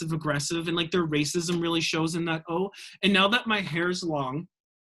passive aggressive, and like their racism really shows in that oh. And now that my hair's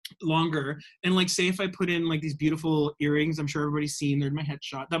longer, and like say if I put in like these beautiful earrings, I'm sure everybody's seen, they're in my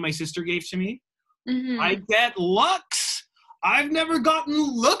headshot, that my sister gave to me, I get looks. I've never gotten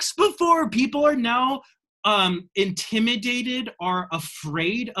looks before. People are now intimidated or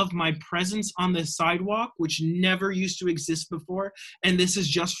afraid of my presence on the sidewalk, which never used to exist before. And this is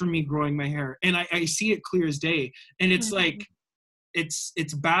just from me growing my hair. And I see it clear as day. And it's like,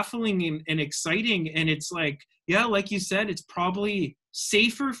 it's baffling and exciting. And it's like, yeah, like you said, it's probably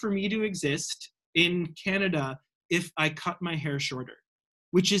safer for me to exist in Canada if I cut my hair shorter,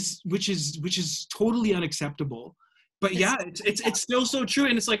 which is totally unacceptable. But yeah, it's still so true.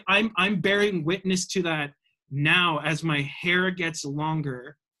 And it's like, I'm bearing witness to that now. As my hair gets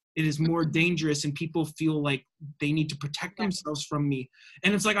longer, it is more dangerous, and people feel like they need to protect themselves from me.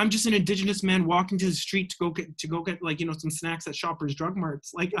 And it's like, I'm just an Indigenous man walking to the street to go get like, you know, some snacks at Shoppers Drug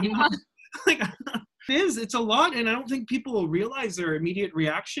Marts. Like, I'm not, like, it's a lot. And I don't think people will realize their immediate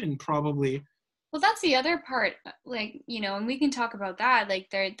reaction, probably. Well, that's the other part, like, you know, and we can talk about that, like,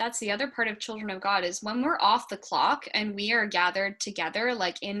 that's the other part of Children of God, is when we're off the clock and we are gathered together,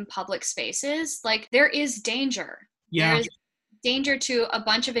 like, in public spaces, like, there is danger. Yeah. There is danger to a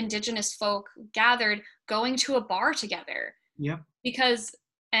bunch of Indigenous folk gathered going to a bar together. Yeah. Because,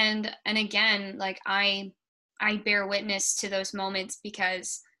 and again, like, I bear witness to those moments,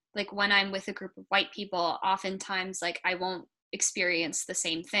 because, like, when I'm with a group of white people, oftentimes, like, I won't experience the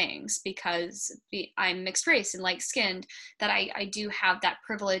same things because I'm mixed race and light skinned, that I do have that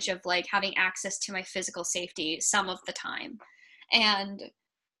privilege of like having access to my physical safety some of the time. And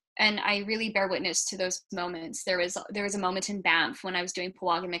I really bear witness to those moments. There was a moment in Banff when I was doing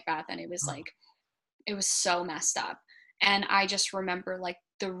Powagga Macbeth, and it was like, it was so messed up. And I just remember like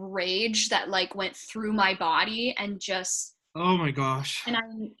the rage that like went through my body, and just, oh my gosh.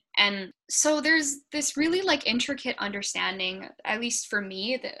 And so there's this really like intricate understanding, at least for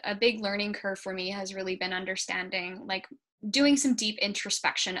me, a big learning curve for me has really been understanding, like doing some deep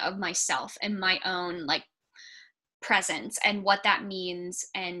introspection of myself and my own like presence and what that means,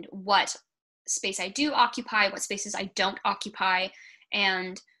 and what space I do occupy, what spaces I don't occupy.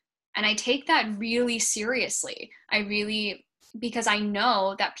 And I take that really seriously. Because I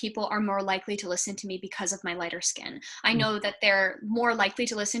know that people are more likely to listen to me because of my lighter skin. I know that they're more likely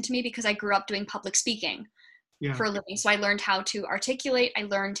to listen to me because I grew up doing public speaking for a living. So I learned how to articulate. I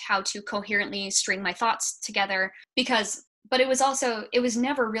learned how to coherently string my thoughts together, but it was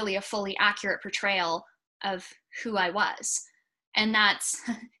never really a fully accurate portrayal of who I was. And that's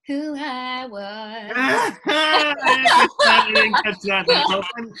who I was. I didn't catch that.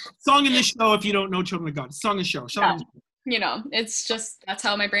 Song in the show, if you don't know Children of God. Song in the show. You know, it's just, that's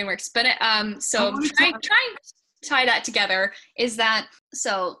how my brain works. But so trying to tie that together is that,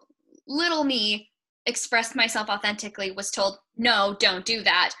 so little me expressed myself authentically, was told, no, don't do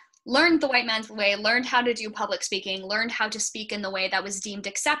that. Learned the white man's way, learned how to do public speaking, learned how to speak in the way that was deemed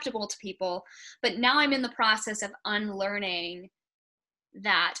acceptable to people. But now I'm in the process of unlearning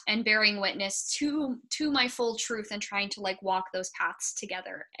that and bearing witness to my full truth and trying to like walk those paths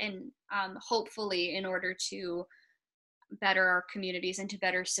together, and hopefully in order to better our communities and to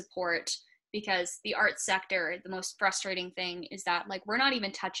better support, because the arts sector, the most frustrating thing is that like we're not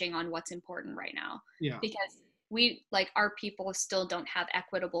even touching on what's important right now. Yeah. Because we, like, our people still don't have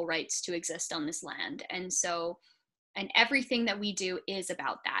equitable rights to exist on this land, and so, and everything that we do is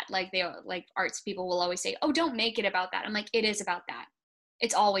about that. Like arts people will always say, oh, don't make it about that. I'm like, it is about that.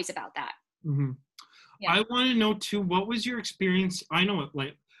 It's always about that. Mm-hmm. Yeah. I want to know too, what was your experience?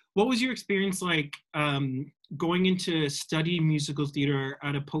 What was your experience like going into study musical theater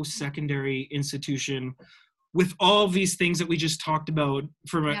at a post-secondary institution with all these things that we just talked about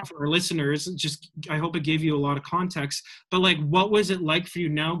for our listeners? Just, I hope it gave you a lot of context, but like, what was it like for you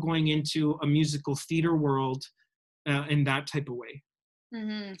now going into a musical theater world in that type of way?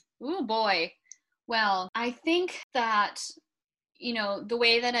 Mm-hmm. Oh boy. Well, I think that, you know, the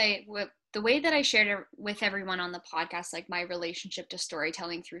way that I shared it with everyone on the podcast, like my relationship to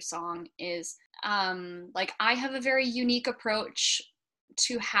storytelling through song is, like I have a very unique approach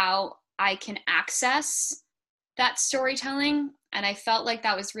to how I can access that storytelling. And I felt like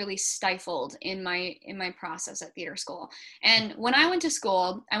that was really stifled in my process at theater school. And when I went to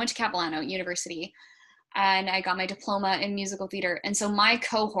school, I went to Capilano University, and I got my diploma in musical theater. And so my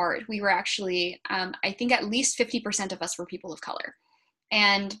cohort, we were actually, I think at least 50% of us were people of color.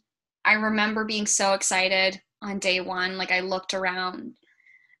 And I remember being so excited on day one. Like I looked around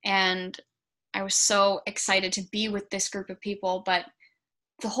and I was so excited to be with this group of people, but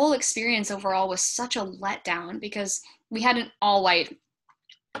the whole experience overall was such a letdown because we had an all white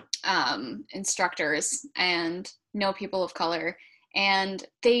instructors and no people of color. And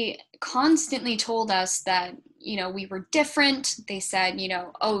they constantly told us that, you know, we were different. They said, you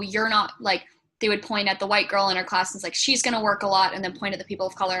know, oh, you're not, like, they would point at the white girl in our class and it's like, she's going to work a lot, and then point at the people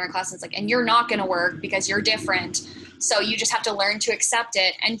of color in our class and it's like, and you're not going to work because you're different. So you just have to learn to accept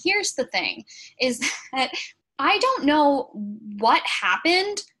it. And here's the thing is that I don't know what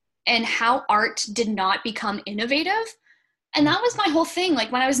happened and how art did not become innovative. And that was my whole thing.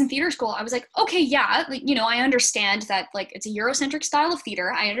 Like when I was in theater school, I was like, okay, yeah, like, you know, I understand that like it's a Eurocentric style of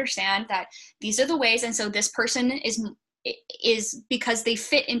theater. I understand that these are the ways. And so this person is because they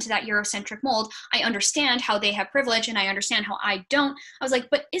fit into that Eurocentric mold. I understand how they have privilege and I understand how I don't. I was like,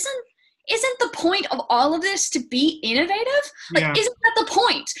 but isn't the point of all of this to be innovative? Like, yeah. Isn't that the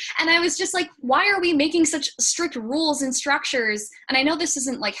point? And I was just like, why are we making such strict rules and structures? And I know this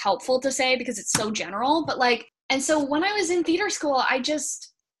isn't like helpful to say because it's so general, but like, and so when I was in theater school, I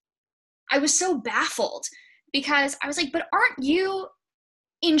was so baffled because I was like, but aren't you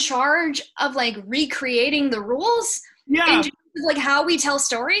in charge of like recreating the rules? Yeah. Like how we tell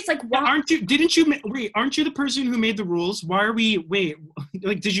stories? Like, why? Aren't you the person who made the rules? Why are we,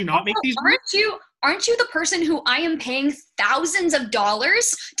 like, did you not make these rules? Aren't you the person who I am paying thousands of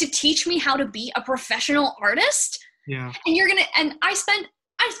dollars to teach me how to be a professional artist? Yeah. And I spent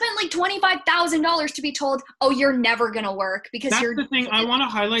like $25,000 to be told, oh, you're never going to work because That's the thing. I want to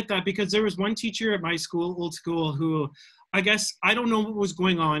highlight that because there was one teacher at my school, old school, who I guess, I don't know what was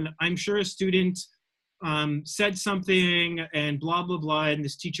going on. I'm sure a student said something and blah, blah, blah. And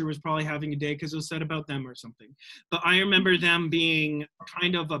this teacher was probably having a day because it was said about them or something. But I remember them being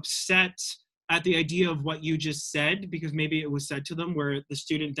kind of upset at the idea of what you just said, because maybe it was said to them where the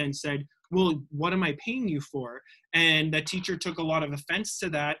student then said, well, what am I paying you for? And the teacher took a lot of offense to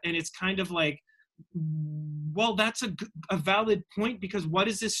that. And it's kind of like, well, that's a valid point, because what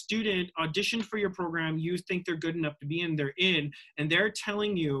is this student auditioned for your program? You think they're good enough to be in, they're in, and they're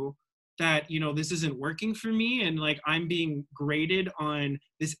telling you that, you know, this isn't working for me. And like, I'm being graded on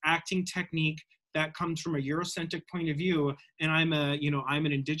this acting technique that comes from a Eurocentric point of view. And I'm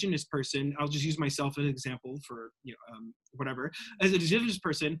an Indigenous person. I'll just use myself as an example for, whatever. As an Indigenous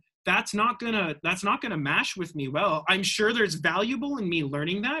person, that's not gonna mash with me well. I'm sure there's valuable in me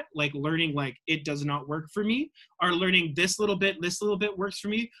learning that, like learning like it does not work for me, or learning this little bit works for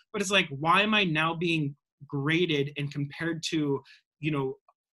me. But it's like, why am I now being graded and compared to, you know,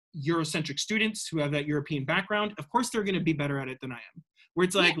 Eurocentric students who have that European background? Of course they're going to be better at it than I am. Where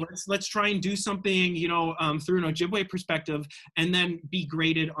it's like, let's try and do something, through an Ojibwe perspective, and then be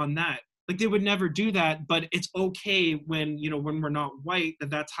graded on that. Like, they would never do that, but it's okay when we're not white,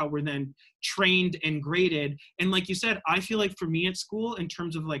 that's how we're then trained and graded. And like you said, I feel like for me at school, in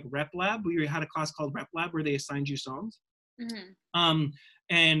terms of like Rep Lab, we had a class called Rep Lab where they assigned you songs. Mm-hmm.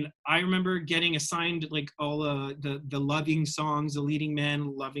 And I remember getting assigned like all the loving songs, the leading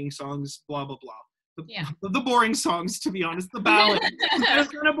man loving songs, blah, blah, blah. the boring songs, to be honest, the ballads. They're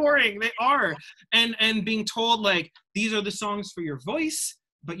kind of boring. They are. And being told, like, these are the songs for your voice,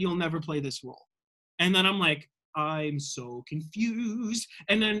 but you'll never play this role. And then I'm like, I'm so confused.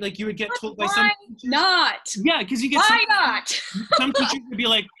 And then, like, you would get told by some teachers, not? Yeah, because you get why not? Some teachers would be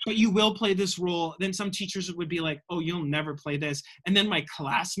like, but you will play this role. Then some teachers would be like, oh, you'll never play this. And then my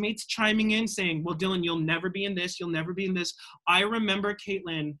classmates chiming in saying, well, Dylan, you'll never be in this. You'll never be in this. I remember,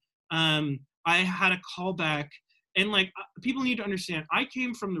 Caitlin, I had a callback. And, like, people need to understand, I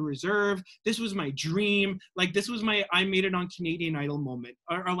came from the reserve. This was my dream. Like, this was my I made it on Canadian Idol moment,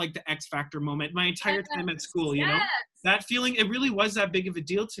 or like the X Factor moment, my entire time at school, you know? That feeling, it really was that big of a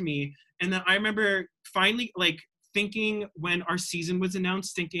deal to me. And then I remember finally, like, thinking when our season was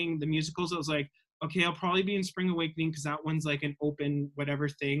announced, thinking the musicals, I was like, okay, I'll probably be in Spring Awakening because that one's like an open whatever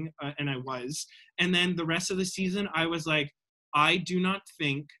thing, and I was. And then the rest of the season, I was like, I do not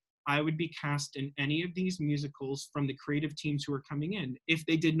think I would be cast in any of these musicals from the creative teams who are coming in if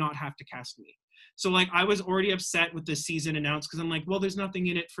they did not have to cast me. So, like, I was already upset with the season announced because I'm like, well, there's nothing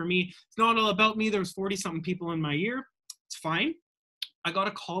in it for me. It's not all about me. There was 40-something people in my year. It's fine. I got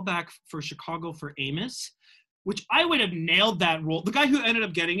a call back for Chicago for Amos, which I would have nailed that role. The guy who ended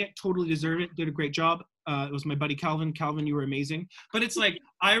up getting it totally deserved it, did a great job. It was my buddy Calvin. Calvin, you were amazing. But it's like,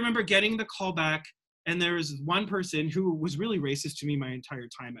 I remember getting the call back, and there was one person who was really racist to me my entire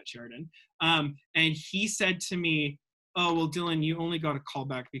time at Sheridan. And he said to me, oh, well, Dylan, you only got a call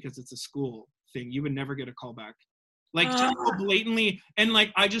back because it's a school thing. You would never get a call back. Like, just so blatantly. And,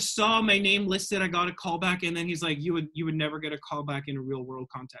 like, I just saw my name listed. I got a call back. And then he's like, you would never get a call back in a real world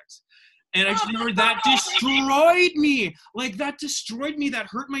context. And I just remember that destroyed me. Like, that destroyed me. That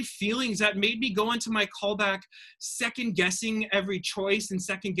hurt my feelings. That made me go into my callback second guessing every choice and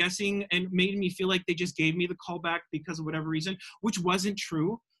second guessing, and made me feel like they just gave me the callback because of whatever reason, which wasn't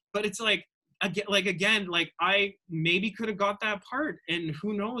true. But it's like, again, I maybe could have got that part, and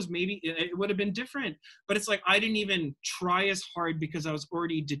who knows, maybe it would have been different. But it's like, I didn't even try as hard because I was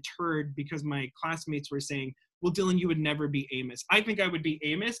already deterred because my classmates were saying, well, Dylan, you would never be Amos. I think I would be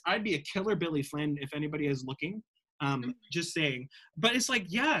Amos. I'd be a killer Billy Flynn if anybody is looking. Just saying. But it's like,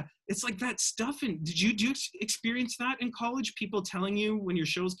 yeah, it's like that stuff. And did you experience that in college? People telling you when your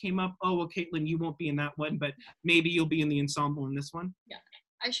shows came up, oh, well, Caitlin, you won't be in that one, but maybe you'll be in the ensemble in this one? Yeah,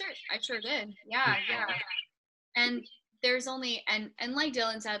 I sure did. Yeah. And there's only, and like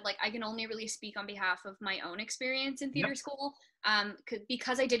Dylan said, like, I can only really speak on behalf of my own experience in theater school,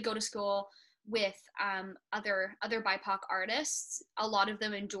 because I did go to school with other BIPOC artists. A lot of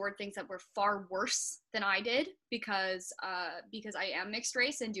them endured things that were far worse than I did because I am mixed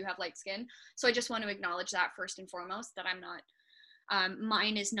race and do have light skin. So I just want to acknowledge that first and foremost, that I'm not,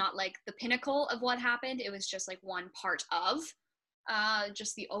 mine is not like the pinnacle of what happened. It was just like one part of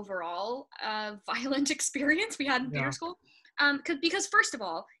just the overall violent experience we had in theater school. Because first of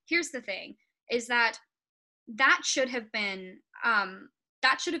all, here's the thing, is that should have been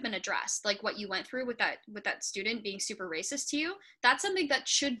addressed. Like, what you went through with that student being super racist to you, that's something that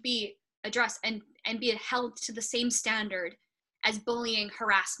should be addressed and be held to the same standard as bullying,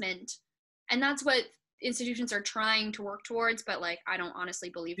 harassment. And that's what institutions are trying to work towards, but, like, I don't honestly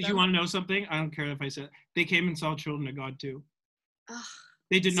believe them. Did you want to know something? I don't care if I said it. They came and saw Children of God too.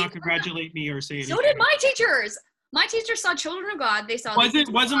 They did not congratulate me or say anything. So did my teachers. My teachers saw Children of God. They saw.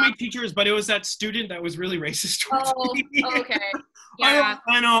 Wasn't my teachers, but it was that student that was really racist towards me. Okay. Yeah.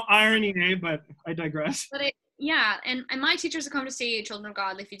 I know, irony, eh? But I digress. But and my teachers have come to see Children of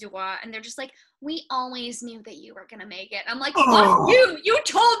God, Les Filles du Roi, and they're just like, we always knew that you were gonna make it. I'm like, fuck you! You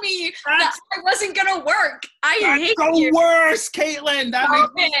told me that I wasn't gonna work. I hate you. That's the worst, Caitlin. That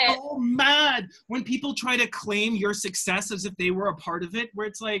makes me so mad when people try to claim your success as if they were a part of it. Where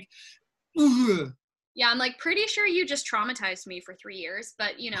it's like, ugh. Yeah, I'm like, pretty sure you just traumatized me for 3 years,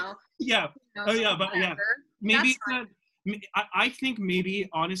 but Yeah. Maybe it's not. I think maybe,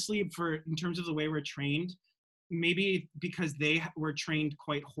 honestly, in terms of the way we're trained, maybe because they were trained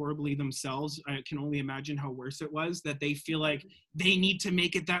quite horribly themselves, I can only imagine how worse it was, that they feel like they need to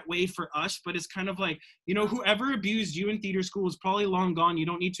make it that way for us. But it's kind of like, whoever abused you in theater school is probably long gone. You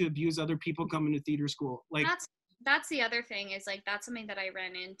don't need to abuse other people coming to theater school. Like, that's the other thing, is like, that's something that I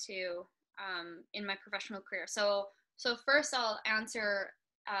ran into in my professional career. So first I'll answer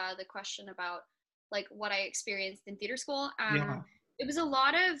the question about, like, what I experienced in theater school. It was a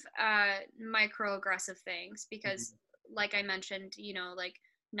lot of microaggressive things because, like I mentioned,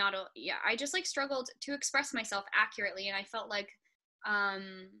 I just, like, struggled to express myself accurately, and I felt like a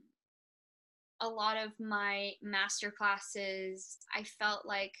lot of my master classes, I felt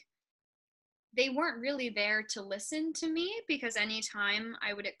like they weren't really there to listen to me, because anytime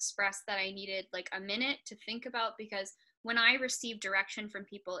I would express that I needed like a minute to think about, because when I receive direction from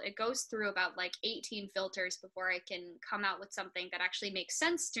people, it goes through about like 18 filters before I can come out with something that actually makes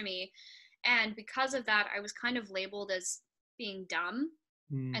sense to me. And because of that, I was kind of labeled as being dumb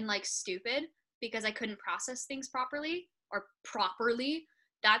and like stupid, because I couldn't process things properly or properly.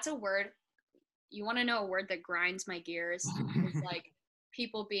 That's a word. You want to know a word that grinds my gears? Is like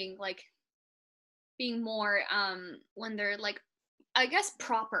people being more when they're like, I guess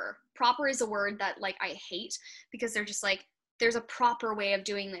proper is a word that like I hate, because they're just like, there's a proper way of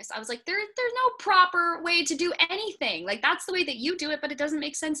doing this. I was like, there's no proper way to do anything. Like, that's the way that you do it, but it doesn't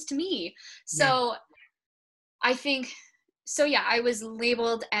make sense to me. So I think, so yeah, I was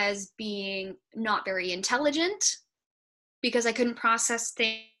labeled as being not very intelligent because I couldn't process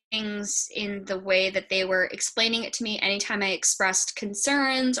things in the way that they were explaining it to me. Anytime I expressed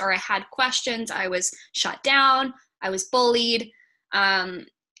concerns or I had questions, I was shut down. I was bullied.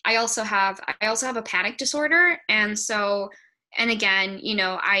 I also have a panic disorder, and so, and again, you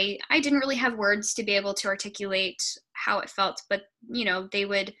know, I didn't really have words to be able to articulate how it felt, but you know, they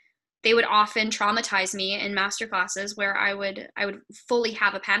would often traumatize me in master classes where I would fully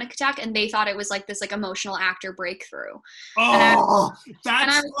have a panic attack, and they thought it was like this like emotional actor breakthrough. Oh,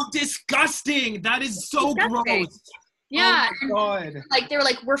 that's so disgusting. That is so gross. Yeah. Oh my God. Like, they were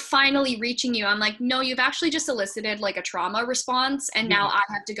like, we're finally reaching you. I'm like, no, you've actually just elicited like a trauma response, and now I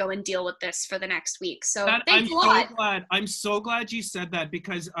have to go and deal with this for the next week. So thanks a lot. I'm so glad you said that,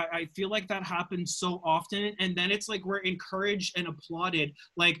 because I feel like that happens so often, and then it's like we're encouraged and applauded.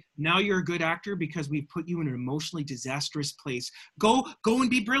 Like, now you're a good actor because we put you in an emotionally disastrous place. Go and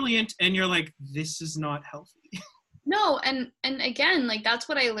be brilliant. And you're like, this is not healthy. No, and again, like, that's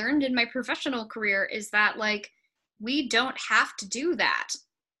what I learned in my professional career, is that like, we don't have to do that.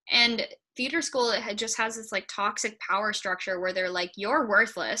 And theater school, it just has this like toxic power structure where they're like, you're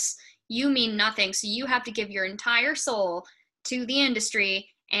worthless, you mean nothing, so you have to give your entire soul to the industry,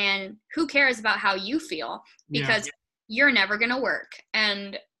 and who cares about how you feel, because you're never going to work.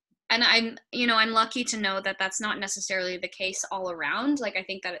 And I'm, you know, I'm lucky to know that that's not necessarily the case all around. Like, I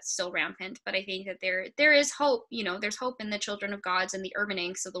think that it's still rampant, but I think that there is hope. You know, there's hope in the Children of Gods and the Urban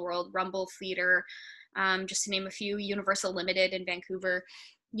Inks of the world, Rumble Theater, just to name a few, Universal Limited in Vancouver.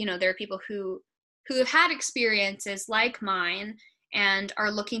 You know, there are people who have had experiences like mine and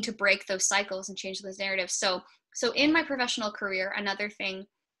are looking to break those cycles and change those narratives. So in my professional career, another thing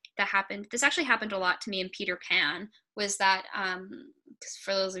that happened, this actually happened a lot to me in Peter Pan, was that,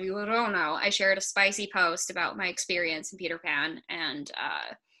 for those of you who don't know, I shared a spicy post about my experience in Peter Pan, and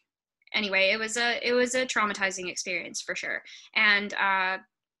anyway, it was a traumatizing experience for sure. And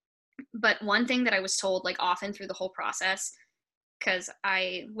but one thing that I was told, like, often through the whole process, because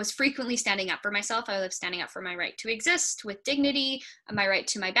I was frequently standing up for myself, I was standing up for my right to exist with dignity, my right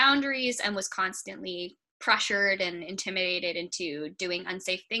to my boundaries, and was constantly pressured and intimidated into doing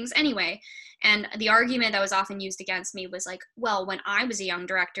unsafe things anyway. And the argument that was often used against me was like, well, when I was a young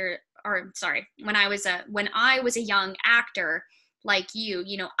director, or sorry, when I was a young actor like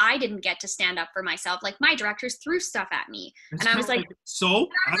you know, I didn't get to stand up for myself. Like, my directors threw stuff at me. And I was like, that's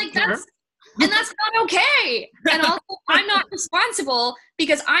not okay. And also, I'm not responsible,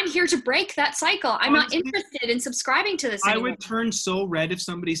 because I'm here to break that cycle. I'm not interested in subscribing to this anymore. I would turn so red if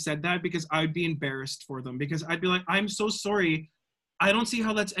somebody said that, because I'd be embarrassed for them, because I'd be like, I'm so sorry. I don't see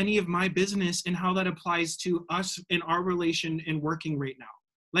how that's any of my business and how that applies to us in our relation and working right now.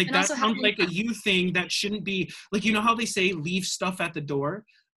 Like, and that sounds like a you thing that shouldn't be. Like, you know how they say leave stuff at the door?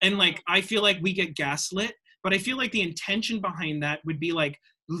 And like, I feel like we get gaslit, but I feel like the intention behind that would be like,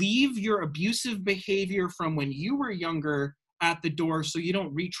 leave your abusive behavior from when you were younger at the door so you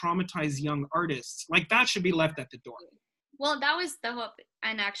don't re-traumatize young artists. Like, that should be left at the door. Well, that was the hope.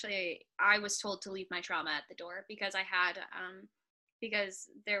 And actually, I was told to leave my trauma at the door, because I had, because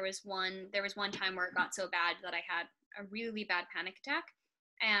there was one time where it got so bad that I had a really bad panic attack.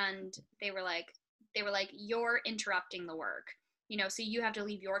 And they were like, you're interrupting the work, you know, so you have to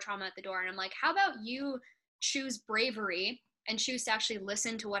leave your trauma at the door. And I'm like, how about you choose bravery and choose to actually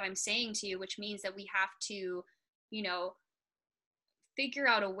listen to what I'm saying to you, which means that we have to, you know, figure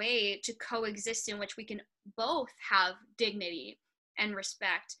out a way to coexist in which we can both have dignity and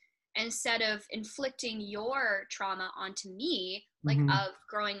respect, instead of inflicting your trauma onto me, like, of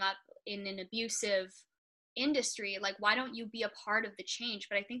growing up in an abusive industry. Like, why don't you be a part of the change?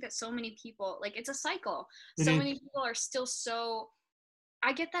 But I think that so many people, like, it's a cycle. So many people are still so,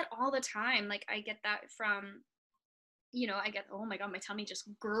 I get that all the time. Like, I get that from you know, I get, oh my God, my tummy just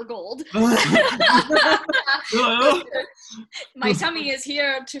gurgled. My tummy is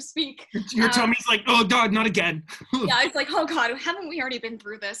here to speak. Your tummy's like, oh God, not again. Yeah, it's like, oh God, haven't we already been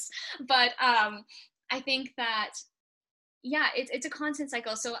through this? But I think that, yeah, it's a constant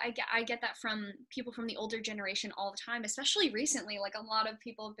cycle. So I get that from people from the older generation all the time, especially recently. Like, a lot of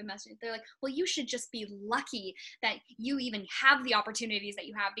people have been messaging. They're like, well, you should just be lucky that you even have the opportunities that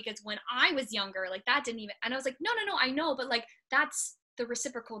you have, because when I was younger, like, that didn't even, and I was like, no, I know, but like, that's the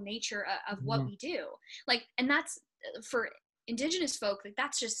reciprocal nature of what we do. Like, and that's for Indigenous folk, like,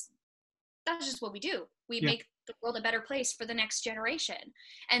 that's just what we do. We make the world a better place for the next generation.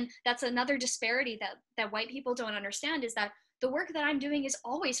 And that's another disparity that white people don't understand, is that the work that I'm doing is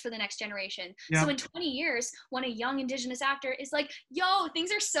always for the next generation. So in 20 years, when a young Indigenous actor is like, yo,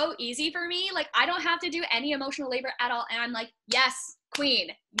 things are so easy for me, like, I don't have to do any emotional labor at all, and I'm like, yes, queen,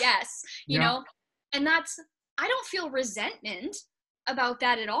 yes, you know. And that's, I don't feel resentment about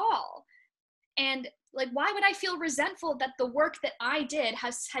that at all. And like, why would I feel resentful that the work that I did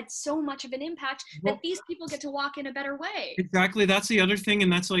has had so much of an impact that these people get to walk in a better way? Exactly. That's the other thing.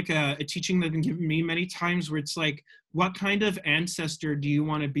 And that's like a teaching that's been given me many times, where it's like, what kind of ancestor do you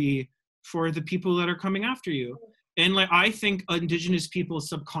want to be for the people that are coming after you? And like, I think Indigenous people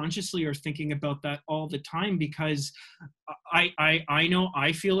subconsciously are thinking about that all the time, because I know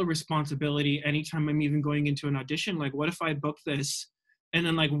I feel a responsibility anytime I'm even going into an audition. Like, what if I book this and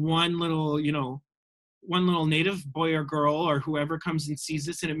then like one little native boy or girl or whoever comes and sees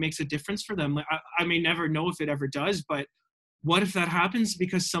this and it makes a difference for them? Like, I may never know if it ever does, but what if that happens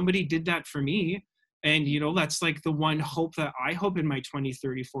because somebody did that for me? And, you know, that's like the one hope that I hope in my 20,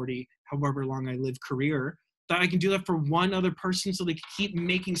 30, 40, however long I live career, that I can do that for one other person so they can keep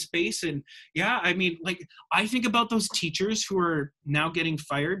making space. And yeah, I mean, like, I think about those teachers who are now getting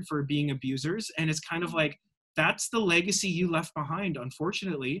fired for being abusers, and it's kind of like, that's the legacy you left behind.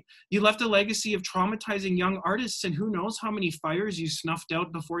 Unfortunately, you left a legacy of traumatizing young artists, and who knows how many fires you snuffed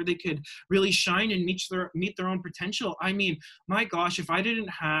out before they could really shine and meet their own potential. I mean, my gosh, if I didn't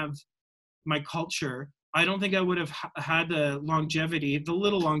have my culture, I don't think I would have had the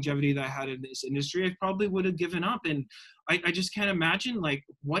little longevity that I had in this industry. I probably would have given up. And I just can't imagine, like,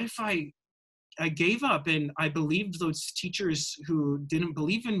 what if I gave up and I believed those teachers who didn't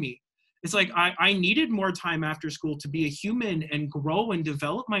believe in me? It's like, I needed more time after school to be a human and grow and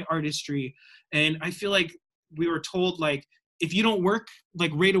develop my artistry. And I feel like we were told, like, if you don't work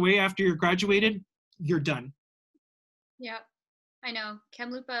like right away after you're graduated, you're done. Yeah, I know.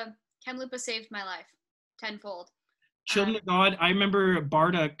 Kamloopa saved my life tenfold. Children of God, I remember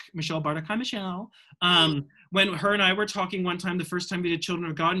Michelle Bardock, hi Michelle, when her and I were talking one time, the first time we did Children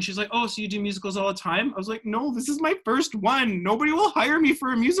of God, and she's like, oh, so you do musicals all the time? I was like, no, this is my first one. Nobody will hire me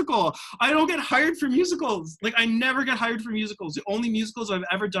for a musical. I don't get hired for musicals. Like, I never get hired for musicals. The only musicals I've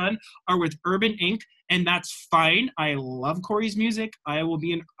ever done are with Urban Inc., and that's fine. I love Corey's music. I will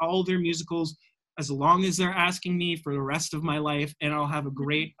be in all their musicals as long as they're asking me for the rest of my life, and I'll have a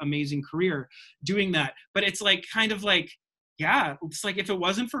great, amazing career doing that. But it's like, kind of like, yeah, it's like, if it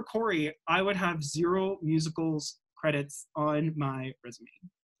wasn't for Corey, I would have 0 musicals credits on my resume.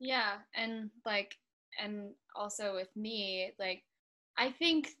 Yeah, and also with me, like, I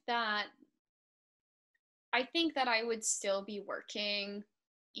think that I would still be working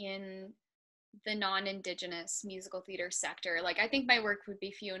in the non-Indigenous musical theater sector. Like, I think my work would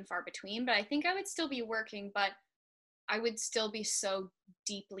be few and far between, but I think I would still be working, but I would still be so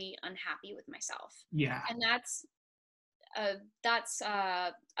deeply unhappy with myself. Yeah. And that's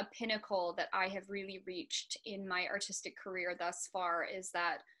a pinnacle that I have really reached in my artistic career thus far, is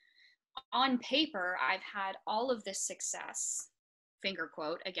that on paper, I've had all of this success, finger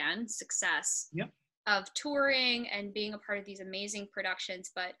quote again, success, of touring and being a part of these amazing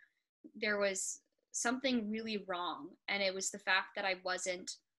productions, but there was something really wrong, and it was the fact that I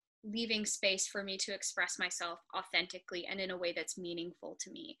wasn't leaving space for me to express myself authentically and in a way that's meaningful to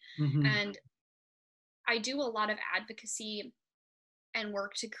me. Mm-hmm. And I do a lot of advocacy and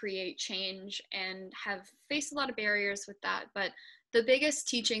work to create change and have faced a lot of barriers with that, but the biggest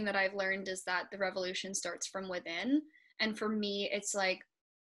teaching that I've learned is that the revolution starts from within. And for me, it's like,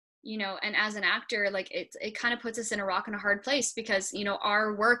 you know, and as an actor, like, it kind of puts us in a rock and a hard place, because, you know,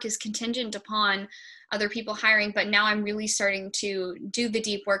 our work is contingent upon other people hiring, but now I'm really starting to do the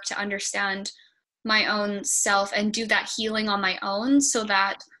deep work to understand my own self and do that healing on my own, so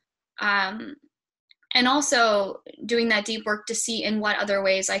that and also doing that deep work to see in what other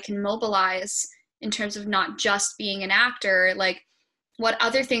ways I can mobilize in terms of not just being an actor, like, what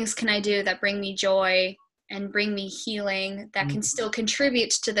other things can I do that bring me joy and bring me healing, that can still contribute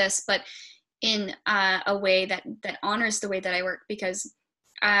to this, but in a way that honors the way that I work, because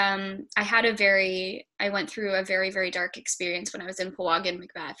I went through a very, very dark experience when I was in Powaggan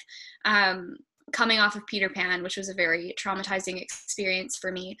Macbeth, coming off of Peter Pan, which was a very traumatizing experience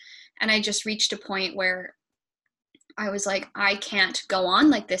for me. And I just reached a point where I was like, I can't go on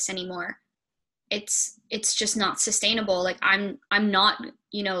like this anymore. It's just not sustainable. Like I'm not,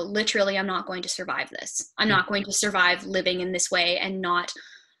 literally, I'm not going to survive this. I'm not going to survive living in this way and not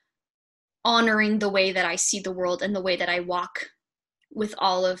honoring the way that I see the world and the way that I walk with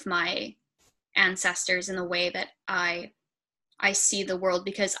all of my ancestors and the way that I see the world,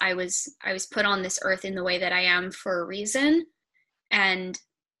 because I was put on this earth in the way that I am for a reason. And,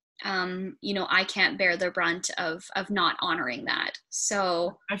 I can't bear the brunt of not honoring that.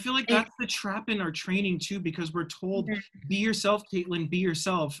 So I feel like that's the trap in our training too, because we're told, be yourself, Caitlin, be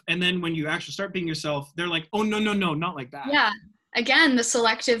yourself. And then when you actually start being yourself, they're like, oh, no, not like that. Yeah. Again, the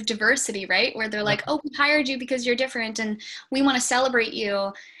selective diversity, right? Where they're like, oh, we hired you because you're different and we want to celebrate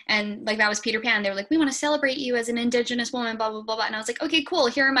you. And like, that was Peter Pan. They were like, we want to celebrate you as an Indigenous woman, blah, blah, blah, blah. And I was like, okay, cool.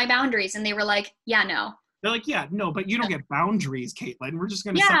 Here are my boundaries. And they were like, yeah, no. They're like, yeah, no, but you don't get boundaries, Caitlin. We're just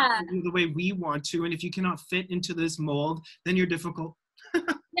going to celebrate you the way we want to. And if you cannot fit into this mold, then you're difficult.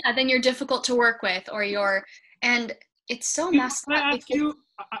 Yeah, then you're difficult to work with, and it's so messed up.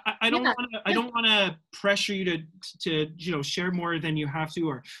 I don't want to pressure you to share more than you have to,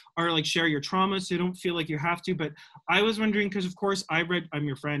 or like share your trauma, so you don't feel like you have to. But I was wondering, because of course I'm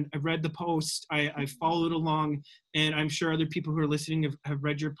your friend. I've read the post. I followed along, and I'm sure other people who are listening have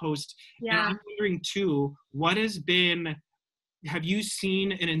read your post. Yeah. And I'm wondering too, have you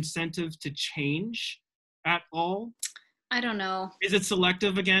seen an incentive to change at all? I don't know. Is it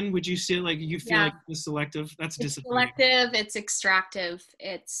selective again? Would you say like like it's selective? That's disappointing. Selective, it's extractive.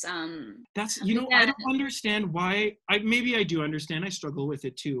 It's That's I don't understand why. Maybe I do understand. I struggle with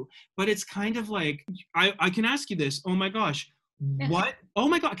it too. But it's kind of like I can ask you this. Oh my gosh. What? Oh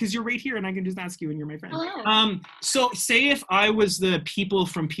my god, because you're right here and I can just ask you and you're my friend. Oh. So say if I was the people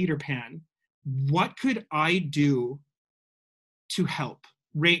from Peter Pan, what could I do to help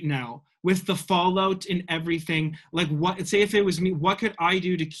right now? With the fallout and everything, like say if it was me, what could I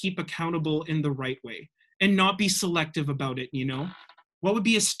do to keep accountable in the right way and not be selective about it, What would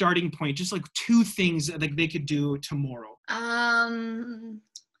be a starting point? Just like 2 things that they could do tomorrow.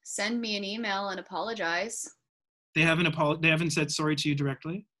 Send me an email and apologize. They haven't said sorry to you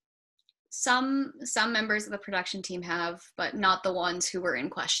directly? Some members of the production team have, but not the ones who were in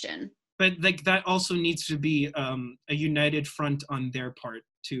question. But like that also needs to be a united front on their part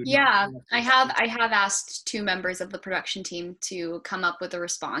too. Yeah, I have asked 2 members of the production team to come up with a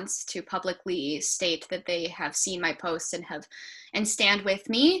response to publicly state that they have seen my posts and stand with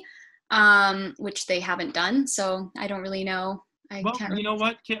me, which they haven't done. So I don't really know. You know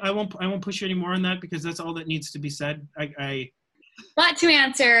what? I won't push you anymore on that, because that's all that needs to be said. But to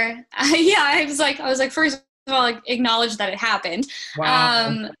answer, I was like, first of all, acknowledge that it happened.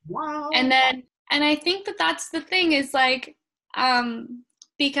 Wow. And I think that's the thing is like,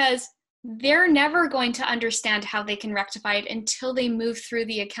 because they're never going to understand how they can rectify it until they move through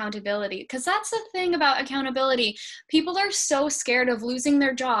the accountability. Because that's the thing about accountability. People are so scared of losing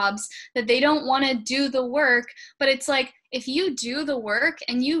their jobs that they don't want to do the work. But it's like, if you do the work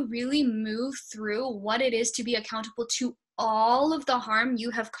and you really move through what it is to be accountable to all of the harm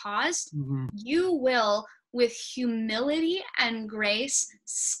you have caused, you will, with humility and grace,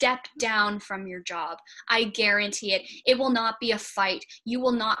 step down from your job. I guarantee it. It will not be a fight. You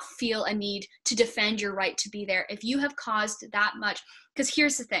will not feel a need to defend your right to be there. If you have caused that much, because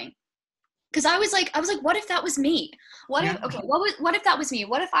here's the thing. Because I was like, what if that was me? What if that was me?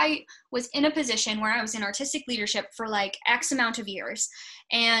 What if I was in a position where I was in artistic leadership for like X amount of years,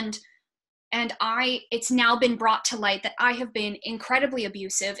 and it's now been brought to light that I have been incredibly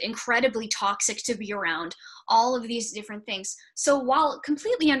abusive, incredibly toxic to be around, all of these different things. So while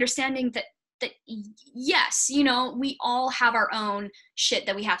completely understanding that yes, we all have our own shit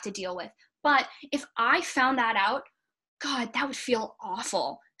that we have to deal with. But if I found that out, God, that would feel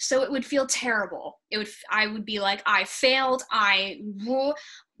awful. So it would feel terrible. I would be like, I failed,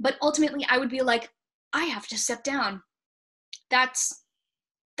 but ultimately I would be like, I have to step down.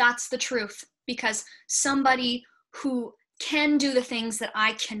 That's the truth, because somebody who can do the things that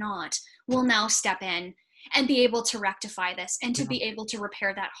I cannot will now step in and be able to rectify this and to be able to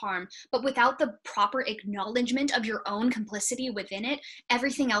repair that harm. But without the proper acknowledgement of your own complicity within it,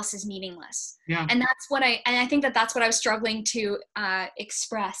 everything else is meaningless. Yeah. And I think that's what I was struggling to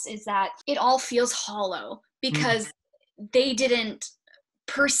express, is that it all feels hollow because they didn't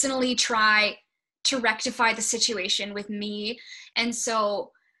personally try to rectify the situation with me. And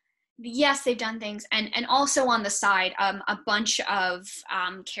so yes, they've done things, and also on the side, a bunch of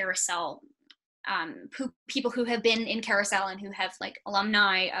carousel people who have been in carousel and who have like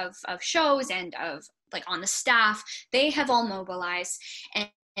alumni of shows and of like on the staff, they have all mobilized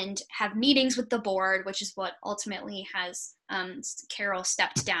and have meetings with the board, which is what ultimately has Carol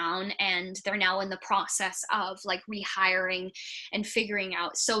stepped down, and they're now in the process of like rehiring and figuring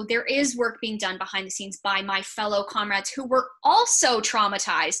out. So there is work being done behind the scenes by my fellow comrades who were also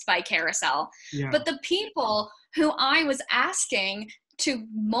traumatized by carousel. Yeah. But the people who I was asking to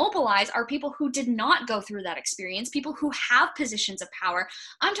mobilize are people who did not go through that experience, people who have positions of power.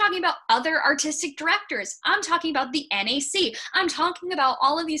 I'm talking about other artistic directors. I'm talking about the NAC. I'm talking about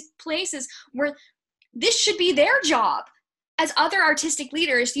all of these places where this should be their job. As other artistic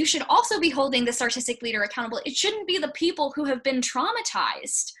leaders, you should also be holding this artistic leader accountable. It shouldn't be the people who have been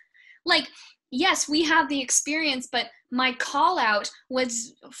traumatized. Like, yes, we have the experience, but my call out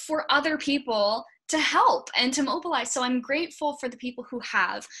was for other people to help and to mobilize. So I'm grateful for the people who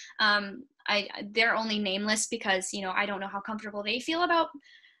have. They're only nameless because, you know, I don't know how comfortable they feel about,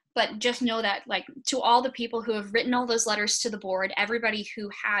 but just know that, like, to all the people who have written all those letters to the board, everybody who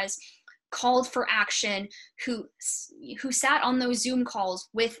has called for action, who sat on those Zoom calls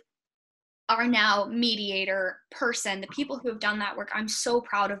with our now mediator person, the people who have done that work, I'm so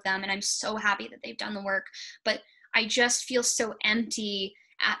proud of them and I'm so happy that they've done the work. But I just feel so empty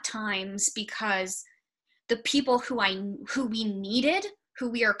at times because the people who we needed, who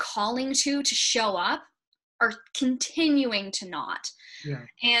we are calling to show up, are continuing to not. Yeah.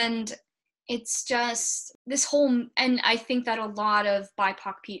 And it's just this whole, and I think that a lot of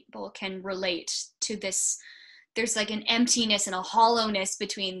BIPOC people can relate to this. There's like an emptiness and a hollowness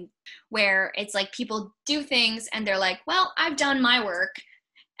between where it's like people do things and they're like, well, I've done my work.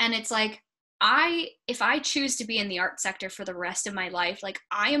 And it's like, if I choose to be in the art sector for the rest of my life, like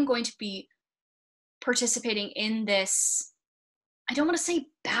I am going to be participating in this, I don't want to say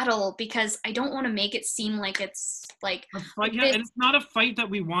battle because I don't want to make it seem like it's like a fight. Yeah, and it's not a fight that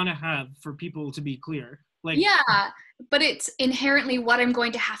we want to have, for people to be clear. Like, yeah, but it's inherently what I'm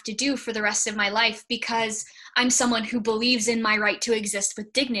going to have to do for the rest of my life because I'm someone who believes in my right to exist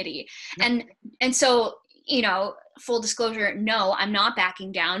with dignity. Yep. And so, you know, full disclosure, no, I'm not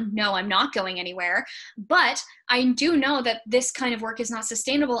backing down. No, I'm not going anywhere. But I do know that this kind of work is not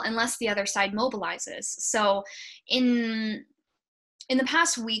sustainable unless the other side mobilizes. So in the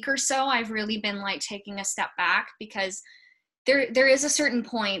past week or so, I've really been like taking a step back because there is a certain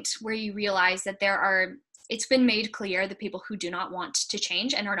point where you realize that it's been made clear the people who do not want to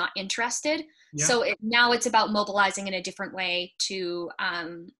change and are not interested. Yeah. So now it's about mobilizing in a different way to,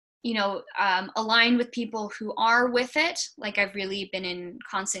 align with people who are with it. Like I've really been in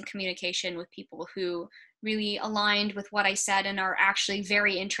constant communication with people who really aligned with what I said and are actually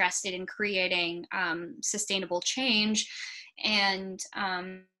very interested in creating sustainable change. And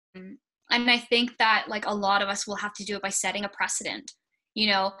I think that like a lot of us will have to do it by setting a precedent, you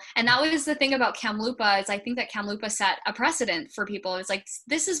know, and that was the thing about Kamloopa is I think that Kamloopa set a precedent for people. It's like,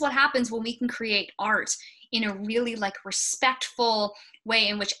 this is what happens when we can create art in a really like respectful way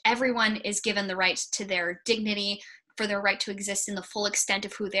in which everyone is given the right to their dignity, for their right to exist in the full extent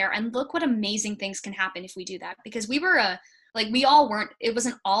of who they are. And look what amazing things can happen if we do that, because we were it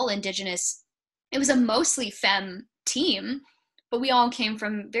wasn't all Indigenous. It was a mostly femme team, but we all came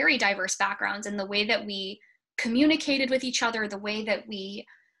from very diverse backgrounds, and the way that we communicated with each other, the way that we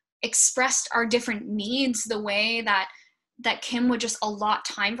expressed our different needs, the way that Kim would just allot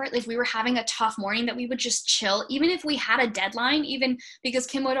time for it. If we were having a tough morning, that we would just chill, even if we had a deadline, even because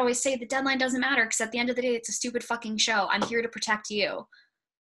Kim would always say the deadline doesn't matter because at the end of the day, it's a stupid fucking show. I'm here to protect you.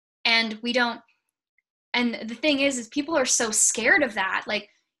 And we don't, and the thing is people are so scared of that. Like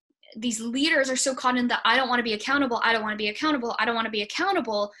these leaders are so caught in the, I don't want to be accountable. I don't want to be accountable. I don't want to be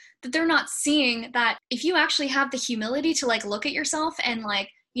accountable, that they're not seeing that if you actually have the humility to like look at yourself and like,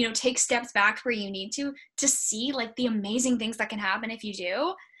 you know, take steps back where you need to see like the amazing things that can happen if you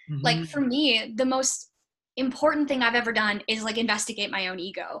do. Mm-hmm. Like for me, the most important thing I've ever done is like investigate my own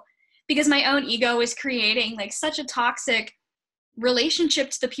ego, because my own ego is creating like such a toxic relationship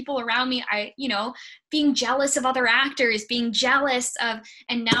to the people around me. Being jealous of other actors, being jealous of,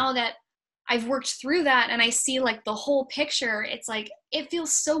 and now that I've worked through that and I see like the whole picture, it's like, it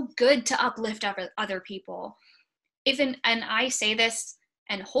feels so good to uplift other people. And I say this,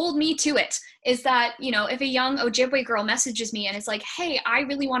 and hold me to it, is that, you know, if a young Ojibwe girl messages me and it's like, hey, I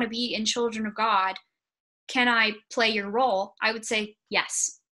really want to be in Children of God, can I play your role? I would say,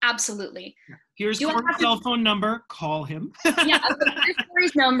 yes, absolutely. Here's Corey's cell phone number, call him. Yeah, here's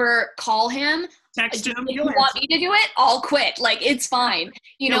Corey's number, call him. Text him. If you want me to do it, I'll quit. Like, it's fine.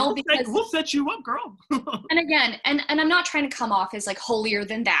 Because we'll set you up, girl. And again, and I'm not trying to come off as like holier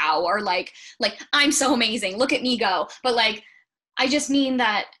than thou or like I'm so amazing. Look at me go. But like, I just mean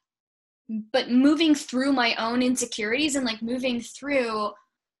that, but moving through my own insecurities and like moving through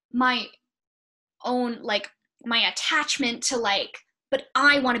my own, like my attachment to like, but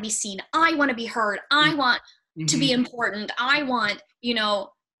I want to be seen. I want to be heard. I want to be important. I want,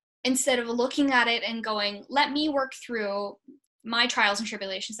 instead of looking at it and going, let me work through my trials and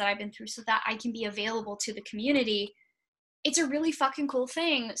tribulations that I've been through so that I can be available to the community. It's a really fucking cool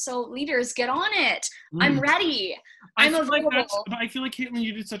thing. So leaders, get on it. I'm ready. I'm available. I feel like, Caitlin,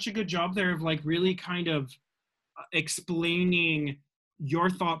 you did such a good job there of like really kind of explaining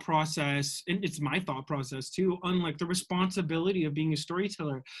your thought process, and it's my thought process too, on like the responsibility of being a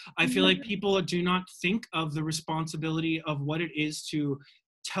storyteller. I feel like people do not think of the responsibility of what it is to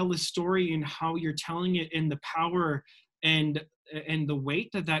tell a story and how you're telling it, and the power and the weight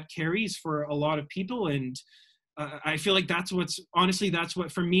that carries for a lot of people. And I feel like that's what's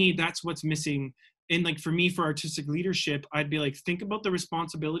missing. And like for me, for artistic leadership, I'd be like, think about the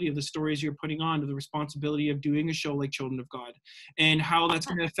responsibility of the stories you're putting on, to the responsibility of doing a show like Children of God, and how that's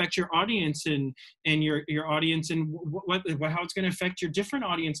going to affect your audience and your audience, and how it's going to affect your different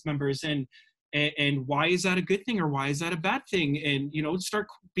audience members, and why is that a good thing or why is that a bad thing? And start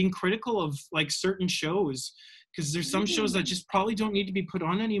being critical of like certain shows, because there's some shows that just probably don't need to be put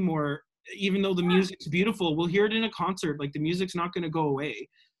on anymore, even though the music's beautiful. We'll hear it in a concert, like the music's not going to go away.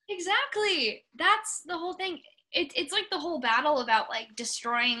 Exactly. That's the whole thing. It's like the whole battle about like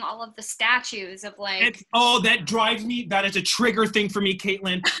destroying all of the statues of like. That drives me. That is a trigger thing for me,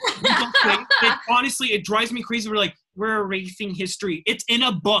 Caitlin. Honestly, it drives me crazy. We're erasing history. It's in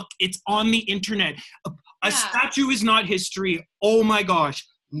a book. It's on the internet. A statue is not history. Oh my gosh.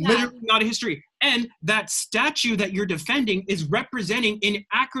 Literally not a history. And that statue that you're defending is representing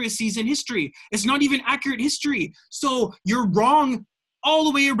inaccuracies in history. It's not even accurate history. So you're wrong all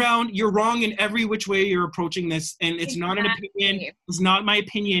the way around. You're wrong in every which way you're approaching this. And it's not an opinion. It's not my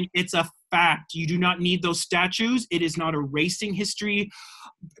opinion. It's a fact. You do not need those statues. It is not erasing history.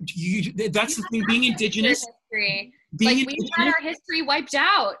 That's the thing, being Indigenous. We've had our history wiped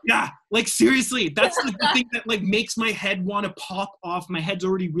out. Yeah, like seriously, that's the thing that like makes my head want to pop off. My head's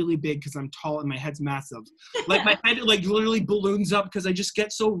already really big because I'm tall and my head's massive. Like my head like literally balloons up because I just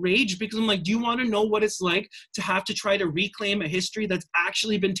get so raged, because I'm like, do you want to know what it's like to have to try to reclaim a history that's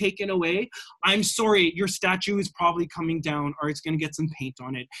actually been taken away? I'm sorry, your statue is probably coming down, or it's going to get some paint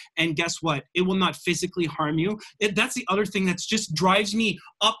on it. And guess what? It will not physically harm you. That's the other thing that's just drives me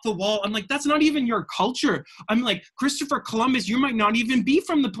up the wall. I'm like, that's not even your culture. I'm like, Christopher Columbus, you might not even be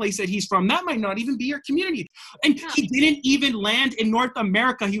from the place that he's from. That might not even be your community. And he didn't even land in North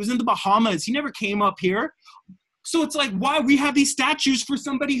America. He was in the Bahamas. He never came up here. So it's like, why we have these statues for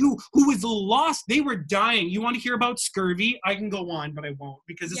somebody who is lost? They were dying. You want to hear about scurvy? I can go on, but I won't,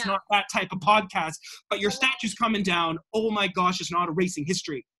 because it's not that type of podcast. But your statue's coming down. Oh my gosh, it's not erasing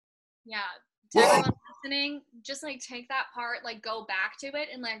history. Yeah. To everyone listening, just like take that part, like go back to it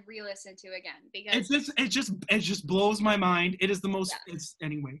and like re-listen to again, because it just blows my mind. It is the most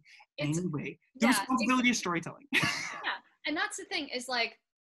anyway. The responsibility of storytelling. And that's the thing is like,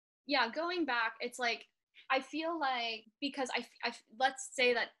 going back, it's like I feel like, because I let's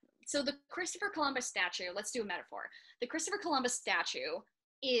say that, so the Christopher Columbus statue, let's do a metaphor. The Christopher Columbus statue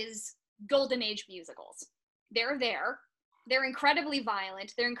is golden age musicals. They're there. They're incredibly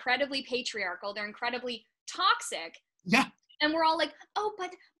violent. They're incredibly patriarchal. They're incredibly toxic. Yeah. And we're all like, oh,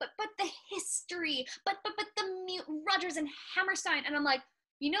 but the history, but the Rodgers and Hammerstein. And I'm like,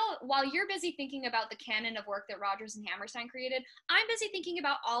 while you're busy thinking about the canon of work that Rodgers and Hammerstein created, I'm busy thinking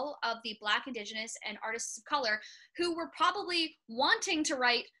about all of the Black, Indigenous, and artists of color who were probably wanting to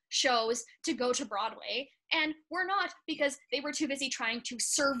write shows to go to Broadway, and were not, because they were too busy trying to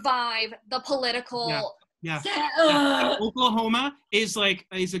survive the political. Oklahoma is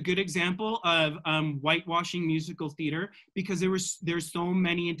a good example of whitewashing musical theater, because there's so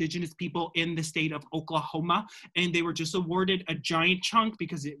many Indigenous people in the state of Oklahoma, and they were just awarded a giant chunk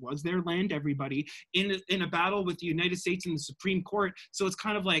because it was their land, everybody, in a battle with the United States and the Supreme Court. So it's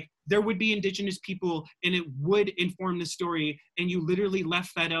kind of like there would be Indigenous people and it would inform the story, and you literally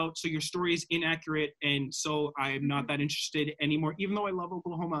left that out, so your story is inaccurate, and so I'm not that interested anymore, even though I love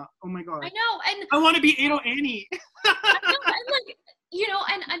Oklahoma. Oh my God. I know, and I want to be Annie. I know,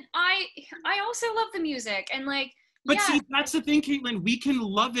 and like, and I also love the music, and like, But see, that's the thing, Caitlin. We can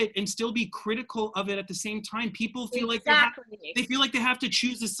love it and still be critical of it at the same time. People feel like they feel like they have to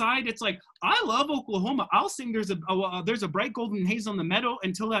choose a side. It's like, I love Oklahoma. I'll sing there's a bright golden haze on the meadow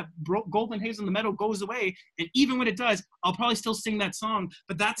until that golden haze on the meadow goes away. And even when it does, I'll probably still sing that song.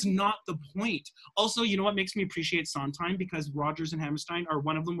 But that's not the point. Also, you know what makes me appreciate Sondheim? Because Rodgers and Hammerstein, or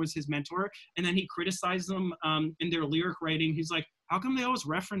one of them was his mentor, and then he criticized them in their lyric writing. He's like, how come they always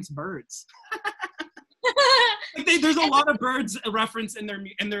reference birds? Like there's a lot of birds reference in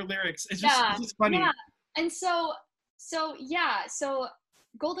their lyrics. It's just funny. Yeah. And so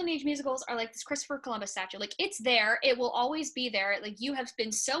Golden Age musicals are like this Christopher Columbus statue. Like, it's there. It will always be there. Like, you have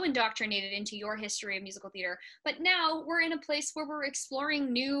been so indoctrinated into your history of musical theater. But now we're in a place where we're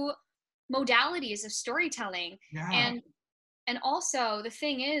exploring new modalities of storytelling. Yeah. And also the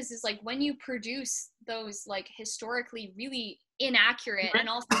thing is like, when you produce those like historically really inaccurate and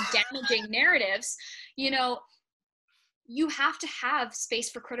also damaging narratives, you know, you have to have space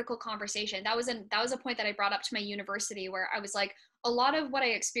for critical conversation. That was a point that I brought up to my university, where I was like, a lot of what I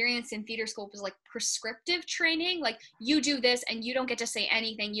experienced in theater school was like prescriptive training. Like, you do this and you don't get to say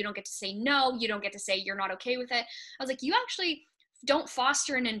anything. You don't get to say no. You don't get to say you're not okay with it. I was like, you actually don't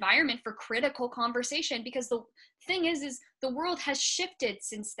foster an environment for critical conversation, because the thing is the world has shifted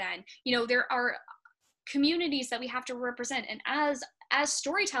since then. You know, there are communities that we have to represent, and as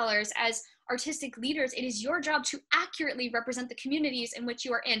storytellers, as artistic leaders, it is your job to accurately represent the communities in which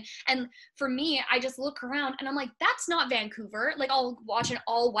you are in. And for me, I just look around and I'm like, that's not Vancouver. Like, I'll watch an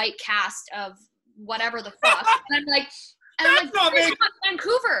all white cast of whatever the fuck, and I'm like, that's not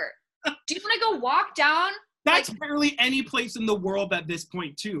Vancouver. Do you want to go walk down? That's like, barely any place in the world at this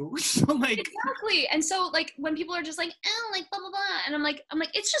point too. So like, exactly. And so like, when people are just like, oh, like blah blah blah, and I'm like,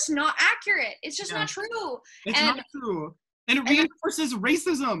 it's just not accurate. It's just not true. It's not true. And it reinforces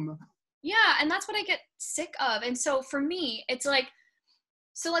racism. Yeah, and that's what I get sick of. And so for me, it's like,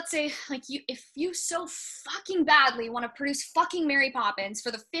 so let's say like, if you so fucking badly want to produce fucking Mary Poppins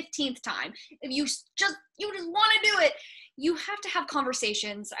for the 15th time, if you just want to do it, you have to have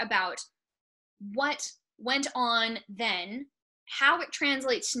conversations about what went on then, how it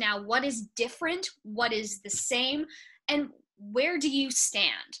translates to now, what is different, what is the same, and where do you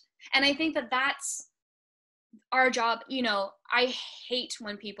stand? And I think that that's our job. You know, I hate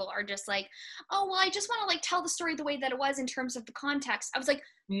when people are just like, oh, well, I just want to like tell the story the way that it was in terms of the context. I was like,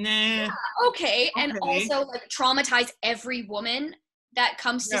 nah. Yeah, okay. And also like traumatize every woman that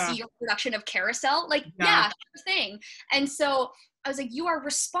comes to see your production of Carousel. Like, sure thing. And so I was like, you are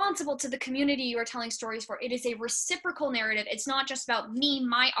responsible to the community you are telling stories for. It is a reciprocal narrative. It's not just about me,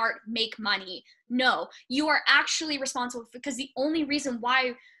 my art, make money. No, you are actually responsible, because the only reason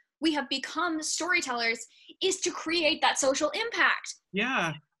why we have become storytellers is to create that social impact.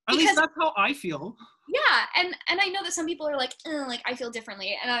 Yeah, at least that's how I feel. Yeah, and I know that some people are like, like I feel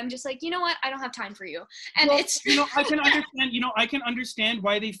differently, and I'm just like, you know what? I don't have time for you. And well, it's, you know, I can understand. You know, I can understand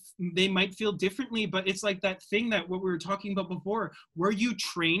why they might feel differently, but it's like that thing that what we were talking about before. Were you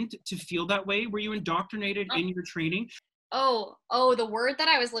trained to feel that way? Were you indoctrinated in your training? Oh, the word that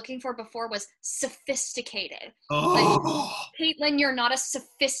I was looking for before was sophisticated. Oh, like, Caitlin, you're not a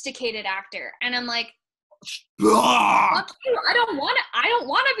sophisticated actor, and I'm like, fuck you. I don't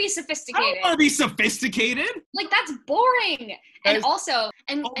want to be sophisticated. I don't want to be sophisticated. Like, that's boring. And also,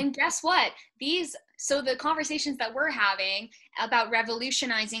 and guess what? So the conversations that we're having about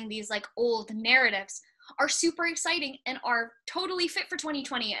revolutionizing these like old narratives are super exciting and are totally fit for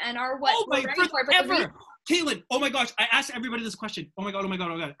 2020 and are what we're ready for. But Caitlin, oh my gosh, I asked everybody this question. Oh my god,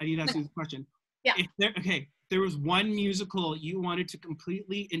 I need to ask you this question. Yeah. If there was one musical you wanted to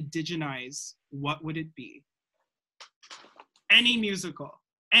completely indigenize, what would it be? Any musical.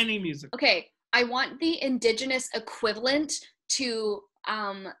 Okay, I want the indigenous equivalent to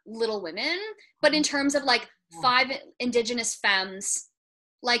Little Women, but in terms of like 5 indigenous femmes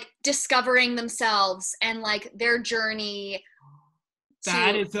like discovering themselves and like their journey.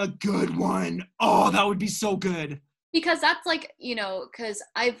 That is a good one. Oh, that would be so good. Because that's like, you know, because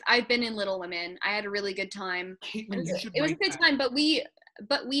I've been in Little Women. I had a really good time. Caitlin, it was a good time, but we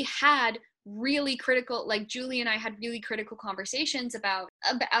had really critical, like Julie and I had really critical conversations about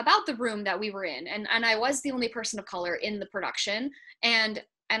the room that we were in, and I was the only person of color in the production, and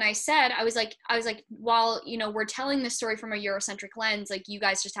I said, I was like, while, you know, we're telling this story from a Eurocentric lens, like, you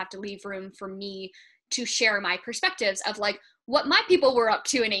guys just have to leave room for me to share my perspectives of like what my people were up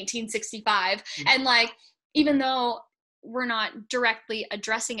to in 1865. And like, even though we're not directly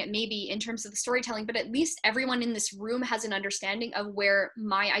addressing it maybe in terms of the storytelling, but at least everyone in this room has an understanding of where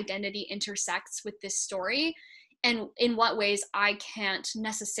my identity intersects with this story and in what ways I can't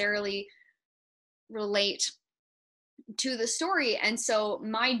necessarily relate to the story. And so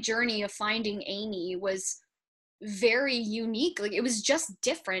my journey of finding Amy was very unique. Like, it was just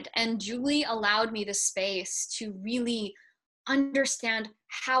different. And Julie allowed me the space to really understand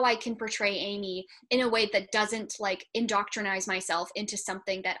how I can portray Amy in a way that doesn't like indoctrinize myself into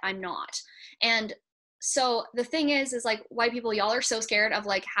something that I'm not. And so the thing is like, white people, y'all are so scared of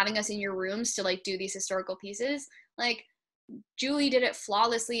like having us in your rooms to like do these historical pieces. Like, Julie did it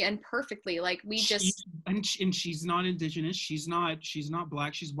flawlessly and perfectly. Like, we just and she's not Indigenous. She's not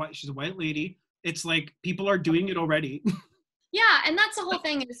Black. She's white. She's a white lady. It's like people are doing it already. Yeah, and that's the whole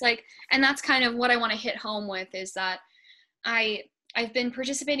thing is like, and that's kind of what I want to hit home with is that I've been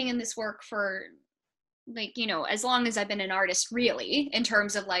participating in this work for like, you know, as long as I've been an artist, really, in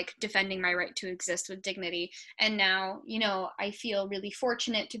terms of like defending my right to exist with dignity. And now, you know, I feel really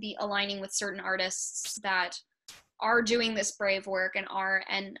fortunate to be aligning with certain artists that are doing this brave work and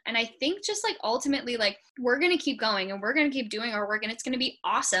I think just like ultimately like we're going to keep going and we're going to keep doing our work and it's going to be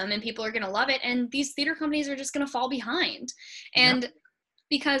awesome and people are going to love it and these theater companies are just going to fall behind. And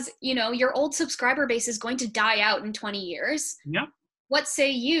because, you know, your old subscriber base is going to die out in 20 years. Yep. What say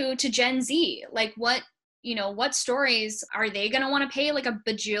you to Gen Z? Like, what, you know, what stories are they going to want to pay like $1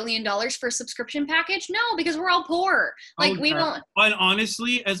 bajillion for a subscription package? No, because we're all poor. Like, we don't. But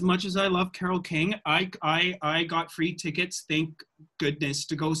honestly, as much as I love Carole King, I got free tickets, thank goodness,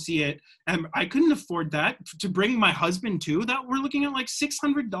 to go see it. And I couldn't afford that to bring my husband to. That we're looking at like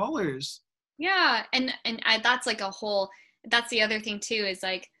 $600. Yeah. And that's like a whole, that's the other thing too, is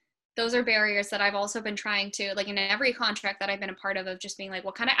like, those are barriers that I've also been trying to, like, in every contract that I've been a part of just being like,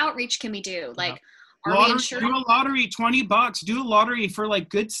 what kind of outreach can we do? Like, are we insured? Do a lottery, $20. Do a lottery for like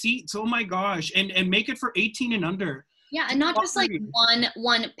good seats. Oh my gosh. And make it for 18 and under. Yeah, and not just like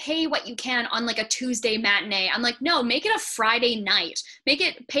one pay what you can on like a Tuesday matinee. I'm like, no, make it a Friday night.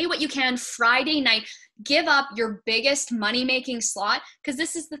 Pay what you can Friday night. Give up your biggest money-making slot. Because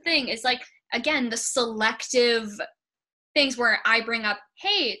this is the thing, is like, again, the selective things where I bring up,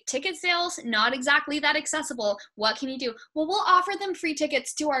 hey, ticket sales, not exactly that accessible. What can you do? Well, we'll offer them free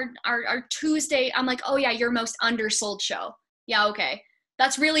tickets to our Tuesday. I'm like, oh yeah, your most undersold show. Yeah, okay.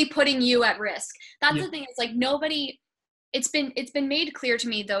 That's really putting you at risk. That's the thing. It's like nobody, it's been made clear to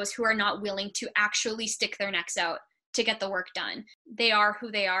me, those who are not willing to actually stick their necks out to get the work done. They are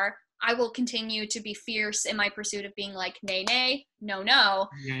who they are. I will continue to be fierce in my pursuit of being like, nay, nay, no, no.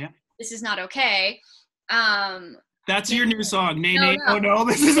 Yeah. This is not okay. That's your new song. Nay, nay, no, no,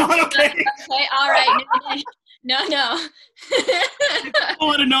 this is not okay. Okay, all right. No. I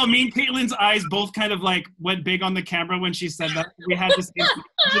want to know, me and Caitlin's eyes both kind of like went big on the camera when she said that. We had this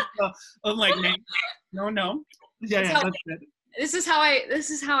of like, nay, no. Yeah, that's it. This is how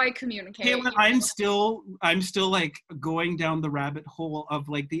I communicate. Caitlin, I'm still like going down the rabbit hole of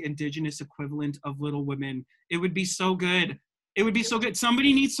like the Indigenous equivalent of Little Women. It would be so good. It would be so good.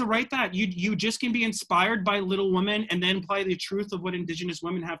 Somebody needs to write that. You just can be inspired by Little Women and then apply the truth of what Indigenous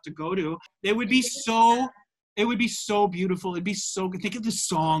women have to go to. It would be so beautiful. It'd be so good. Think of the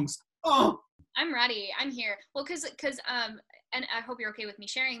songs. Oh, I'm ready. I'm here. Well, because and I hope you're okay with me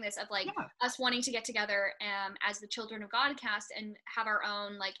sharing this, of like us wanting to get together as the Children of God cast and have our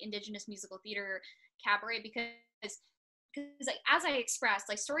own like Indigenous musical theater cabaret, because like, as I expressed,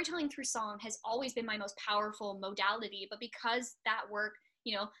 like, storytelling through song has always been my most powerful modality, but because that work,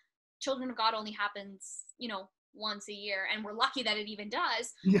 you know, Children of God only happens, you know, once a year, and we're lucky that it even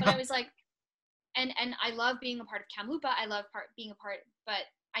does. But I was like, and I love being a part of Kamloopa. I love being a part, but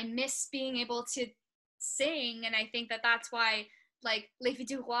I miss being able to sing, and I think that that's why like Les Filles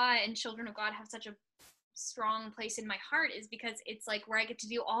du Roi and Children of God have such a strong place in my heart, is because it's like where I get to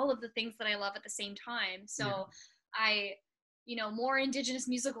do all of the things that I love at the same time. So more Indigenous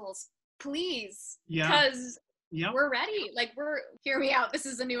musicals, please. Because we're ready. Like, hear me out. This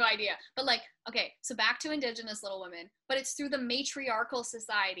is a new idea. But like, okay, so back to Indigenous Little Women, but it's through the matriarchal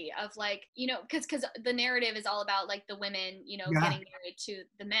society of like, you know, because the narrative is all about like the women, you know, getting married to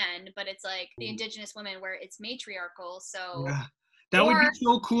the men, but it's like the Indigenous women where it's matriarchal. So that would be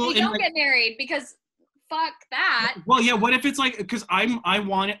so cool. They don't get married because fuck that. Well, yeah. What if it's like, because I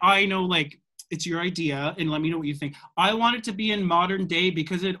know like, it's your idea, and let me know what you think. I want it to be in modern day,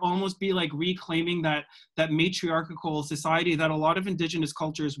 because it'd almost be like reclaiming that matriarchal society that a lot of Indigenous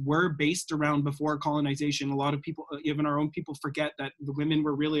cultures were based around before colonization. A lot of people, even our own people, forget that the women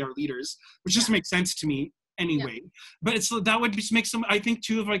were really our leaders, which just makes sense to me anyway. But that would just make some, I think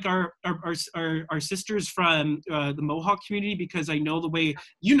too, of like our sisters from the Mohawk community, because I know the way,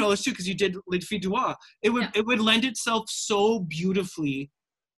 you know this too, because you did Les Filles du Roi. It would lend itself so beautifully.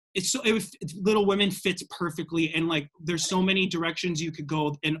 Little Women fits perfectly, and like there's so many directions you could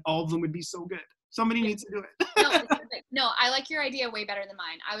go, and all of them would be so good. Somebody needs to do it. No, I like your idea way better than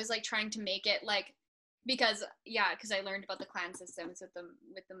mine. I was like trying to make it like, because I learned about the clan systems with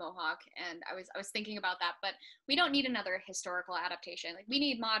the Mohawk, and I was thinking about that, but we don't need another historical adaptation. Like, we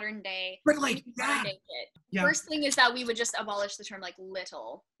need modern day. But like, modern day shit. First thing is that we would just abolish the term like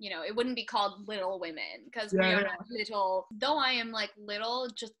little. You know, it wouldn't be called little women, because we are not little. Though I am like little,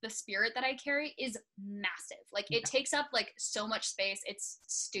 just the spirit that I carry is massive. Like, it takes up like so much space. It's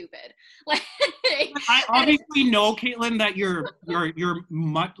stupid. Like, I obviously know, Caitlin, that you're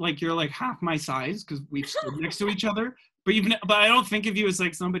much like, you're like half my size because we've stood next to each other. But I don't think of you as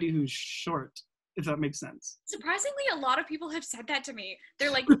like somebody who's short, if that makes sense. Surprisingly, a lot of people have said that to me.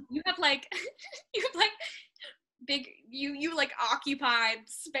 They're like, you have like big, you like occupied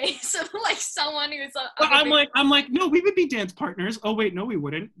space of like someone who's I'm like, no, we would be dance partners. Oh wait, no, we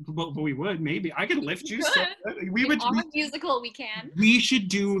wouldn't. But we would, maybe. I could lift you. So we would. On a musical, we can. We should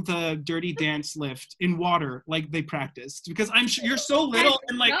do the dirty dance lift in water, like they practiced, because I'm sure you're so little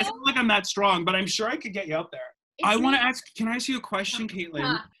and like, it's not like I'm that strong, but I'm sure I could get you out there. I want to ask, can I ask you a question,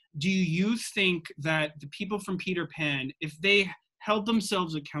 Caitlin? Do you think that the people from Peter Pan, if they held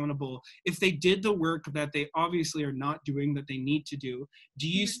themselves accountable, if they did the work that they obviously are not doing that they need to do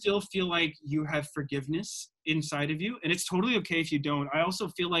you still feel like you have forgiveness inside of you? And it's totally okay if you don't. I also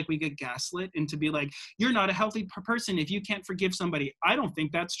feel like we get gaslit into be like, you're not a healthy person if you can't forgive somebody. I don't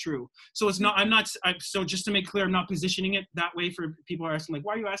think that's true. So it's not, so just to make clear, I'm not positioning it that way for people who are asking like,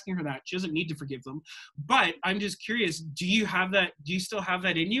 why are you asking her that? She doesn't need to forgive them. But I'm just curious, do you still have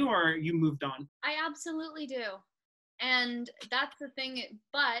that in you, or you moved on? I absolutely do. And that's the thing,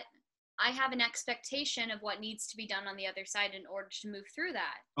 but I have an expectation of what needs to be done on the other side in order to move through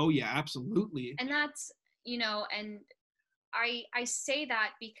that. Oh yeah, absolutely. And that's, and I say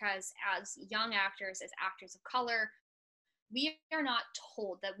that because as young actors, as actors of color, we are not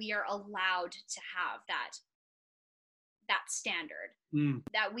told that we are allowed to have that standard,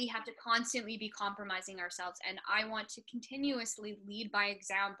 that we have to constantly be compromising ourselves. And I want to continuously lead by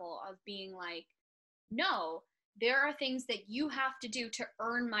example of being like, no, there are things that you have to do to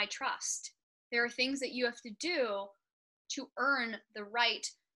earn my trust. There are things that you have to do to earn the right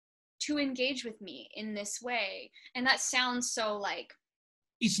to engage with me in this way. And that sounds so like...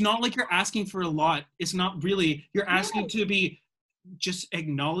 It's not like you're asking for a lot. It's not really. You're asking to be just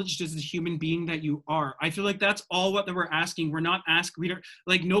acknowledged as the human being that you are. I feel like that's all what we're asking. We're not asking,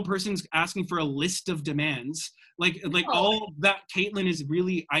 like, no person's asking for a list of demands. Like all that Caitlin is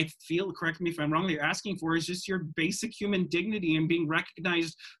really, I feel, correct me if I'm wrong, that you're asking for is just your basic human dignity and being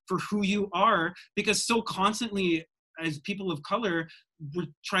recognized for who you are, because so constantly as people of color, we're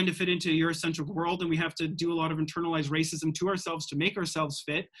trying to fit into Eurocentric world, and we have to do a lot of internalized racism to ourselves to make ourselves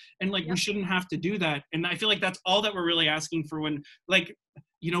fit. And like, we shouldn't have to do that. And I feel like that's all that we're really asking for when, like,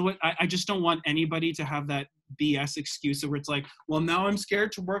 you know what, I just don't want anybody to have that BS excuse where it's like, well, now I'm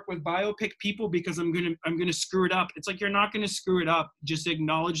scared to work with biopic people because I'm gonna screw it up. It's like, you're not gonna screw it up. Just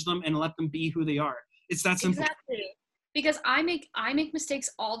acknowledge them and let them be who they are. It's that simple. Exactly. Because I make mistakes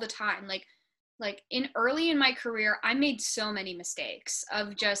all the time. Like early in my career, I made so many mistakes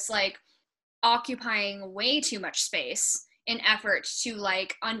of just like occupying way too much space in effort to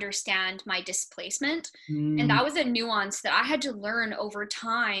like understand my displacement. And that was a nuance that I had to learn over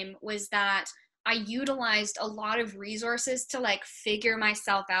time, was that I utilized a lot of resources to like figure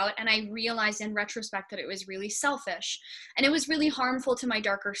myself out. And I realized in retrospect that it was really selfish and it was really harmful to my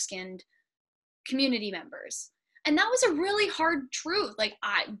darker skinned community members. And that was a really hard truth. Like,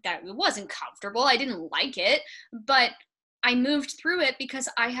 that it wasn't comfortable. I didn't like it, but I moved through it because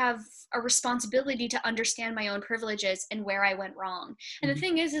I have a responsibility to understand my own privileges and where I went wrong. And the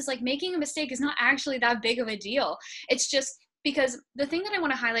thing is like, making a mistake is not actually that big of a deal. It's just because the thing that I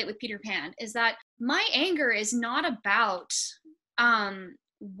want to highlight with Peter Pan is that my anger is not about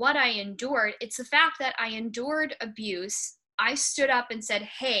what I endured. It's the fact that I endured abuse. I stood up and said,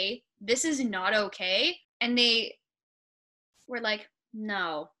 hey, this is not okay. And they were like,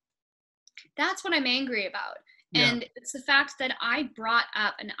 no. That's what I'm angry about. Yeah. And it's the fact that I brought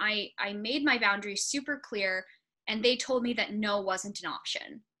up and I made my boundaries super clear, and they told me that no wasn't an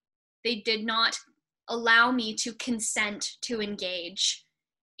option. They did not allow me to consent to engage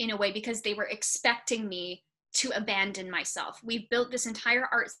in a way because they were expecting me to abandon myself. We've built this entire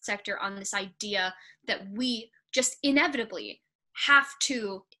art sector on this idea that we just inevitably have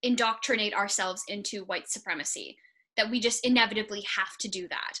to indoctrinate ourselves into white supremacy, that we just inevitably have to do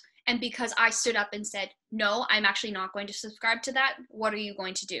that. And because I stood up and said, no, I'm actually not going to subscribe to that, what are you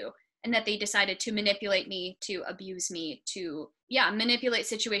going to do? And that they decided to manipulate me, to abuse me, to, manipulate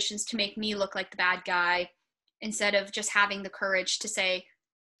situations to make me look like the bad guy, instead of just having the courage to say,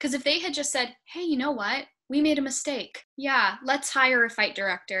 Because if they had just said, hey, you know what? We made a mistake. Yeah, let's hire a fight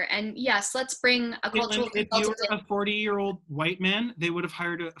director. And yes, let's bring a cultural If you consultant. were a 40-year-old white man, they would have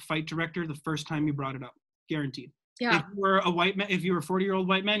hired a fight director the first time you brought it up. Guaranteed. Yeah. If you were a white man, if you were a 40-year-old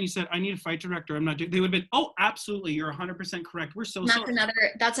white man, you said, I need a fight director. I'm not doing, they would have been, oh, absolutely. You're 100% correct. We're so sorry.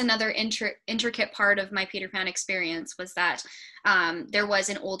 That's another intricate part of my Peter Pan experience was that there was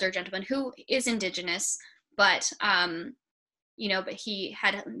an older gentleman who is Indigenous, but but he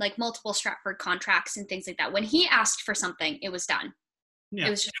had like multiple Stratford contracts and things like that. When he asked for something, it was done. Yeah. It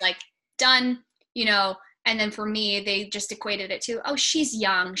was just like done, and then for me, they just equated it to, oh, she's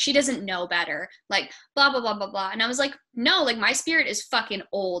young. She doesn't know better. Like blah, blah, blah, blah, blah. And I was like, no, like my spirit is fucking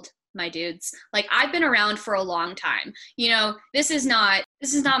old, my dudes. Like I've been around for a long time. This is not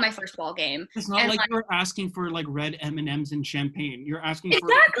my first ball game. It's not like you're asking for like red M&Ms and champagne. You're asking for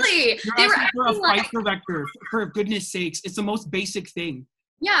exactly. You're asking for a fight director. For goodness sakes, it's the most basic thing.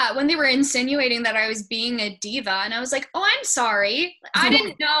 Yeah, when they were insinuating that I was being a diva, and I was like, oh, I'm sorry. I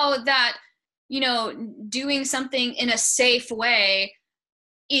didn't know that, doing something in a safe way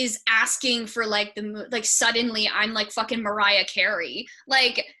is asking for like suddenly I'm like fucking Mariah Carey.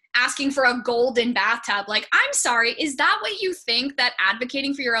 Like asking for a golden bathtub. Like, I'm sorry, is that what you think that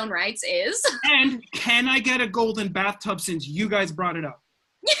advocating for your own rights is? And can I get a golden bathtub since you guys brought it up?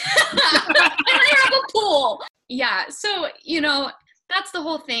 I don't have a pool. Yeah, so, that's the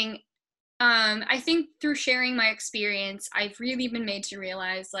whole thing. I think through sharing my experience, I've really been made to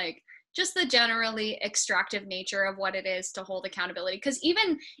realize, like, just the generally extractive nature of what it is to hold accountability. Because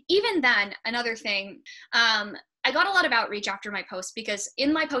even then, another thing, I got a lot of outreach after my post, because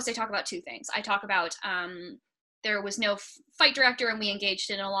in my post I talk about two things. I talk about there was no fight director and we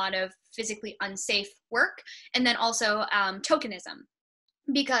engaged in a lot of physically unsafe work, and then also tokenism,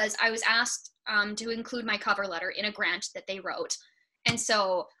 because I was asked to include my cover letter in a grant that they wrote. And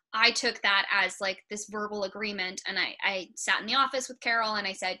so I took that as like this verbal agreement, and I sat in the office with Carol and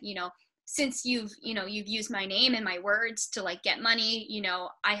I said, since you've used my name and my words to like get money,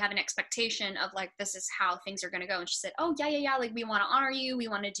 I have an expectation of like, this is how things are going to go. And she said, oh yeah. Like, we want to honor you. We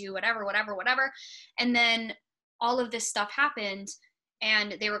want to do whatever. And then all of this stuff happened,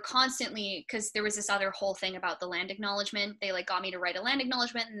 and they were constantly, because there was this other whole thing about the land acknowledgement. They like got me to write a land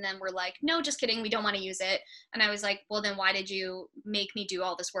acknowledgement, and then we're like, no, just kidding. We don't want to use it. And I was like, well, then why did you make me do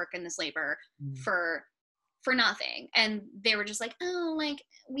all this work and this labor for nothing? And they were just like, oh, like,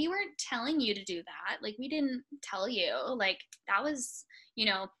 we weren't telling you to do that. Like, we didn't tell you. Like, that was,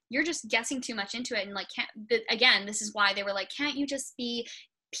 you're just guessing too much into it. And like, again, this is why they were like, can't you just be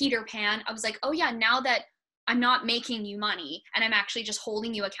Peter Pan? I was like, oh yeah, now that I'm not making you money and I'm actually just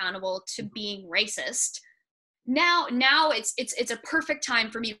holding you accountable to being racist, now it's a perfect time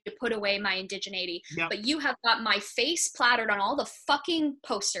for me to put away my indigeneity. Yep. But you have got my face plattered on all the fucking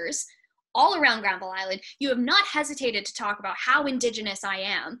posters all around Granville Island. You have not hesitated to talk about how Indigenous I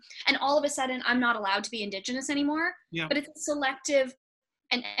am, and all of a sudden I'm not allowed to be Indigenous anymore. Yep. But it's selective.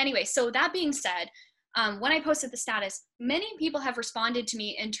 And anyway, so that being said, when I posted the status, many people have responded to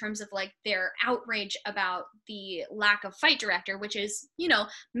me in terms of like their outrage about the lack of fight director, which is,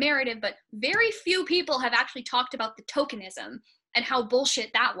 merited, but very few people have actually talked about the tokenism and how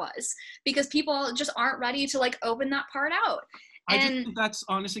bullshit that was, because people just aren't ready to like open that part out. I just think that's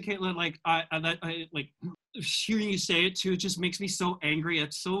honestly, Caitlin, like I like hearing you say it too, it just makes me so angry.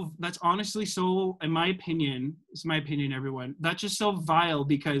 That's honestly so, in my opinion, it's my opinion, everyone, that's just so vile,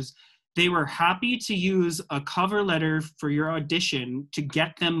 because they were happy to use a cover letter for your audition to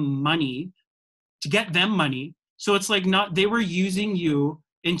get them money. So it's like they were using you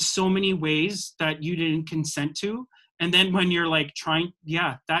in so many ways that you didn't consent to. And then when you're like trying,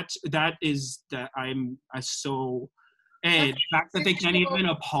 and the fact that they can't even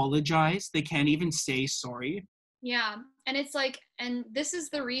apologize, they can't even say sorry. Yeah. And it's like, and this is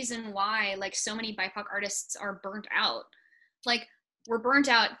the reason why like so many BIPOC artists are burnt out. Like, we're burnt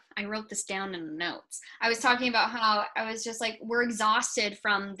out. I wrote this down in the notes. I was talking about how I was just like, we're exhausted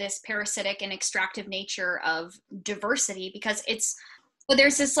from this parasitic and extractive nature of diversity, because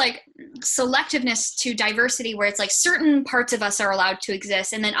there's this like selectiveness to diversity where it's like certain parts of us are allowed to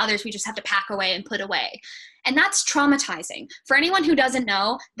exist and then others we just have to pack away and put away. And that's traumatizing. For anyone who doesn't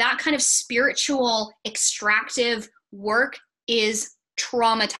know, that kind of spiritual extractive work is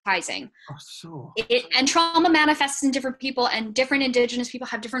traumatizing. And trauma manifests in different people, and different Indigenous people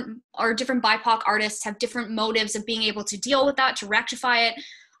have different BIPOC artists have different motives of being able to deal with that, to rectify it.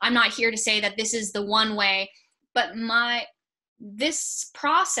 I'm not here to say that this is the one way, but this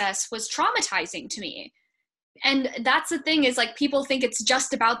process was traumatizing to me. And that's the thing is like people think it's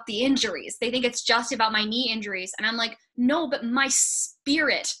just about the injuries. They think it's just about my knee injuries. And I'm like, no, but my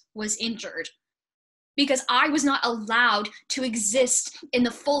spirit was injured because I was not allowed to exist in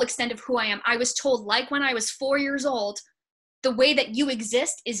the full extent of who I am. I was told, like when I was 4 years old, the way that you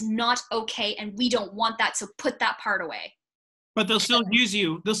exist is not okay. And we don't want that. So put that part away. But they'll still use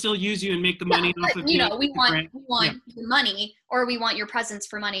you. They'll still use you and make the money off of you. We want your money, or we want your presence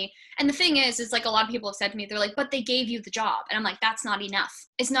for money. And the thing is like a lot of people have said to me, they're like, but they gave you the job. And I'm like, that's not enough.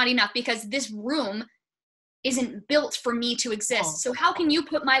 It's not enough because this room isn't built for me to exist. Oh. So how can you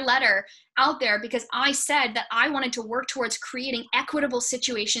put my letter out there because I said that I wanted to work towards creating equitable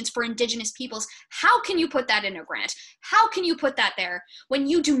situations for Indigenous peoples? How can you put that in a grant? How can you put that there when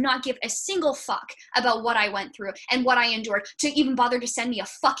you do not give a single fuck about what I went through and what I endured to even bother to send me a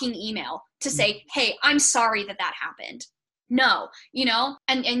fucking email to say, hey, I'm sorry that happened? No,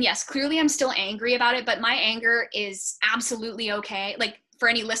 and yes, clearly I'm still angry about it, but my anger is absolutely okay. Like for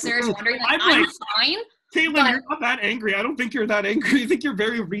any listeners wondering, like, I'm fine. Caitlin, you're not that angry. I don't think you're that angry. I think you're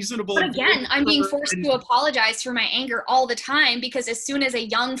very reasonable. But again, I'm being forced to apologize for my anger all the time because as soon as a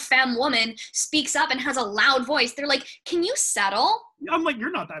young femme woman speaks up and has a loud voice, they're like, "Can you settle?" I'm like,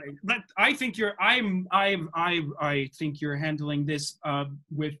 you're not that angry. But I think I think you're handling this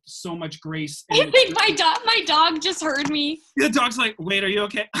with so much grace. I think my dog just heard me. The dog's like, "Wait, are you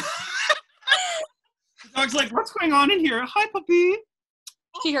okay?" The dog's like, "What's going on in here? Hi, puppy."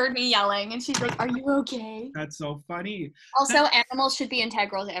 She heard me yelling and she's like, are you okay? That's so funny. Also, animals should be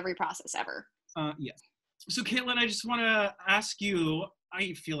integral to every process ever. Yes. So Caitlin, I just want to ask you,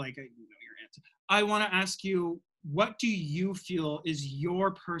 I feel like I know your answer. I want to ask you, what do you feel is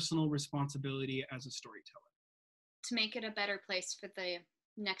your personal responsibility as a storyteller? To make it a better place for the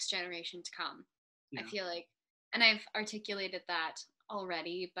next generation to come. Yeah. I feel like, and I've articulated that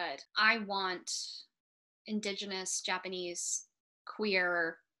already, but I want Indigenous, Japanese,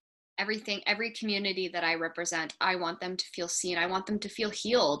 queer, everything, every community that I represent, I want them to feel seen. I want them to feel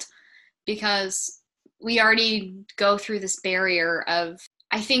healed because we already go through this barrier of,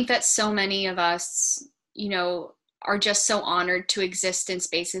 I think that so many of us, are just so honored to exist in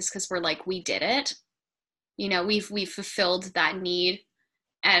spaces because we're like, we did it. We've fulfilled that need.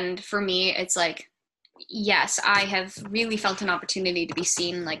 And for me, it's like, yes, I have really felt an opportunity to be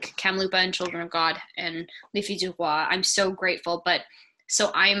seen, like Kamloopa and Children of God and Les Filles du Roi. I'm so grateful, but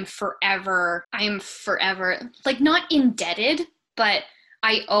so I am forever, like not indebted, but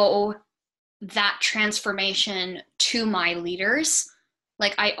I owe that transformation to my leaders.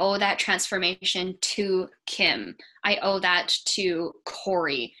 Like I owe that transformation to Kim. I owe that to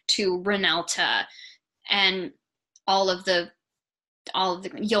Corey, to Renalta, and all of the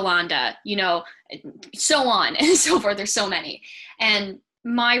Yolanda, so on and so forth. There's so many. And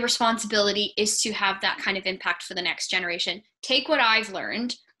my responsibility is to have that kind of impact for the next generation. Take what I've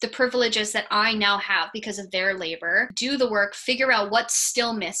learned, the privileges that I now have because of their labor, do the work, figure out what's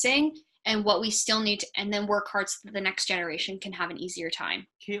still missing and what we still need to, and then work hard so that the next generation can have an easier time.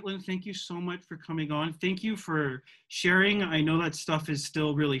 Caitlin, thank you so much for coming on. Thank you for sharing. I know that stuff is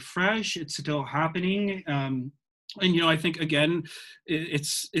still really fresh. It's still happening. And, I think, again,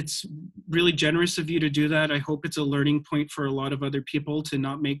 it's really generous of you to do that. I hope it's a learning point for a lot of other people to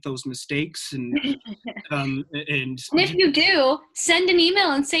not make those mistakes. And if you do, send an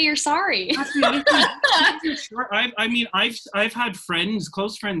email and say you're sorry. I've had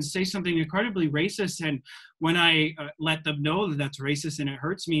close friends say something incredibly racist. And when I let them know that that's racist and it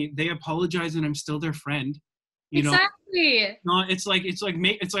hurts me, they apologize and I'm still their friend. Exactly. No, it's like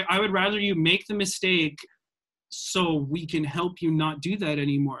I would rather you make the mistake so we can help you not do that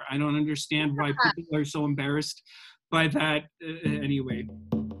anymore. I don't understand why people are so embarrassed by that. Anyway,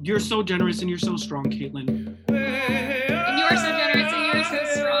 you're so generous and you're so strong, Caitlin. And you are so generous and you're so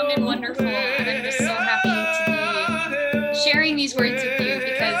strong and wonderful. And I'm just so happy to be sharing these words with you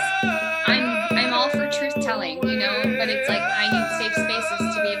because I'm all for truth telling, but it's like I need safe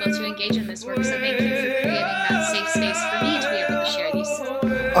spaces to be able to engage in this work. So thank you for creating that safe space for me to be able to share these.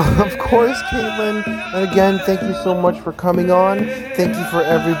 Of course, Caitlin. And again, thank you so much for coming on. Thank you for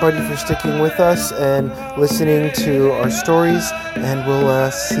everybody for sticking with us and listening to our stories. And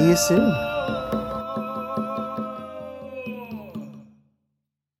we'll see you soon.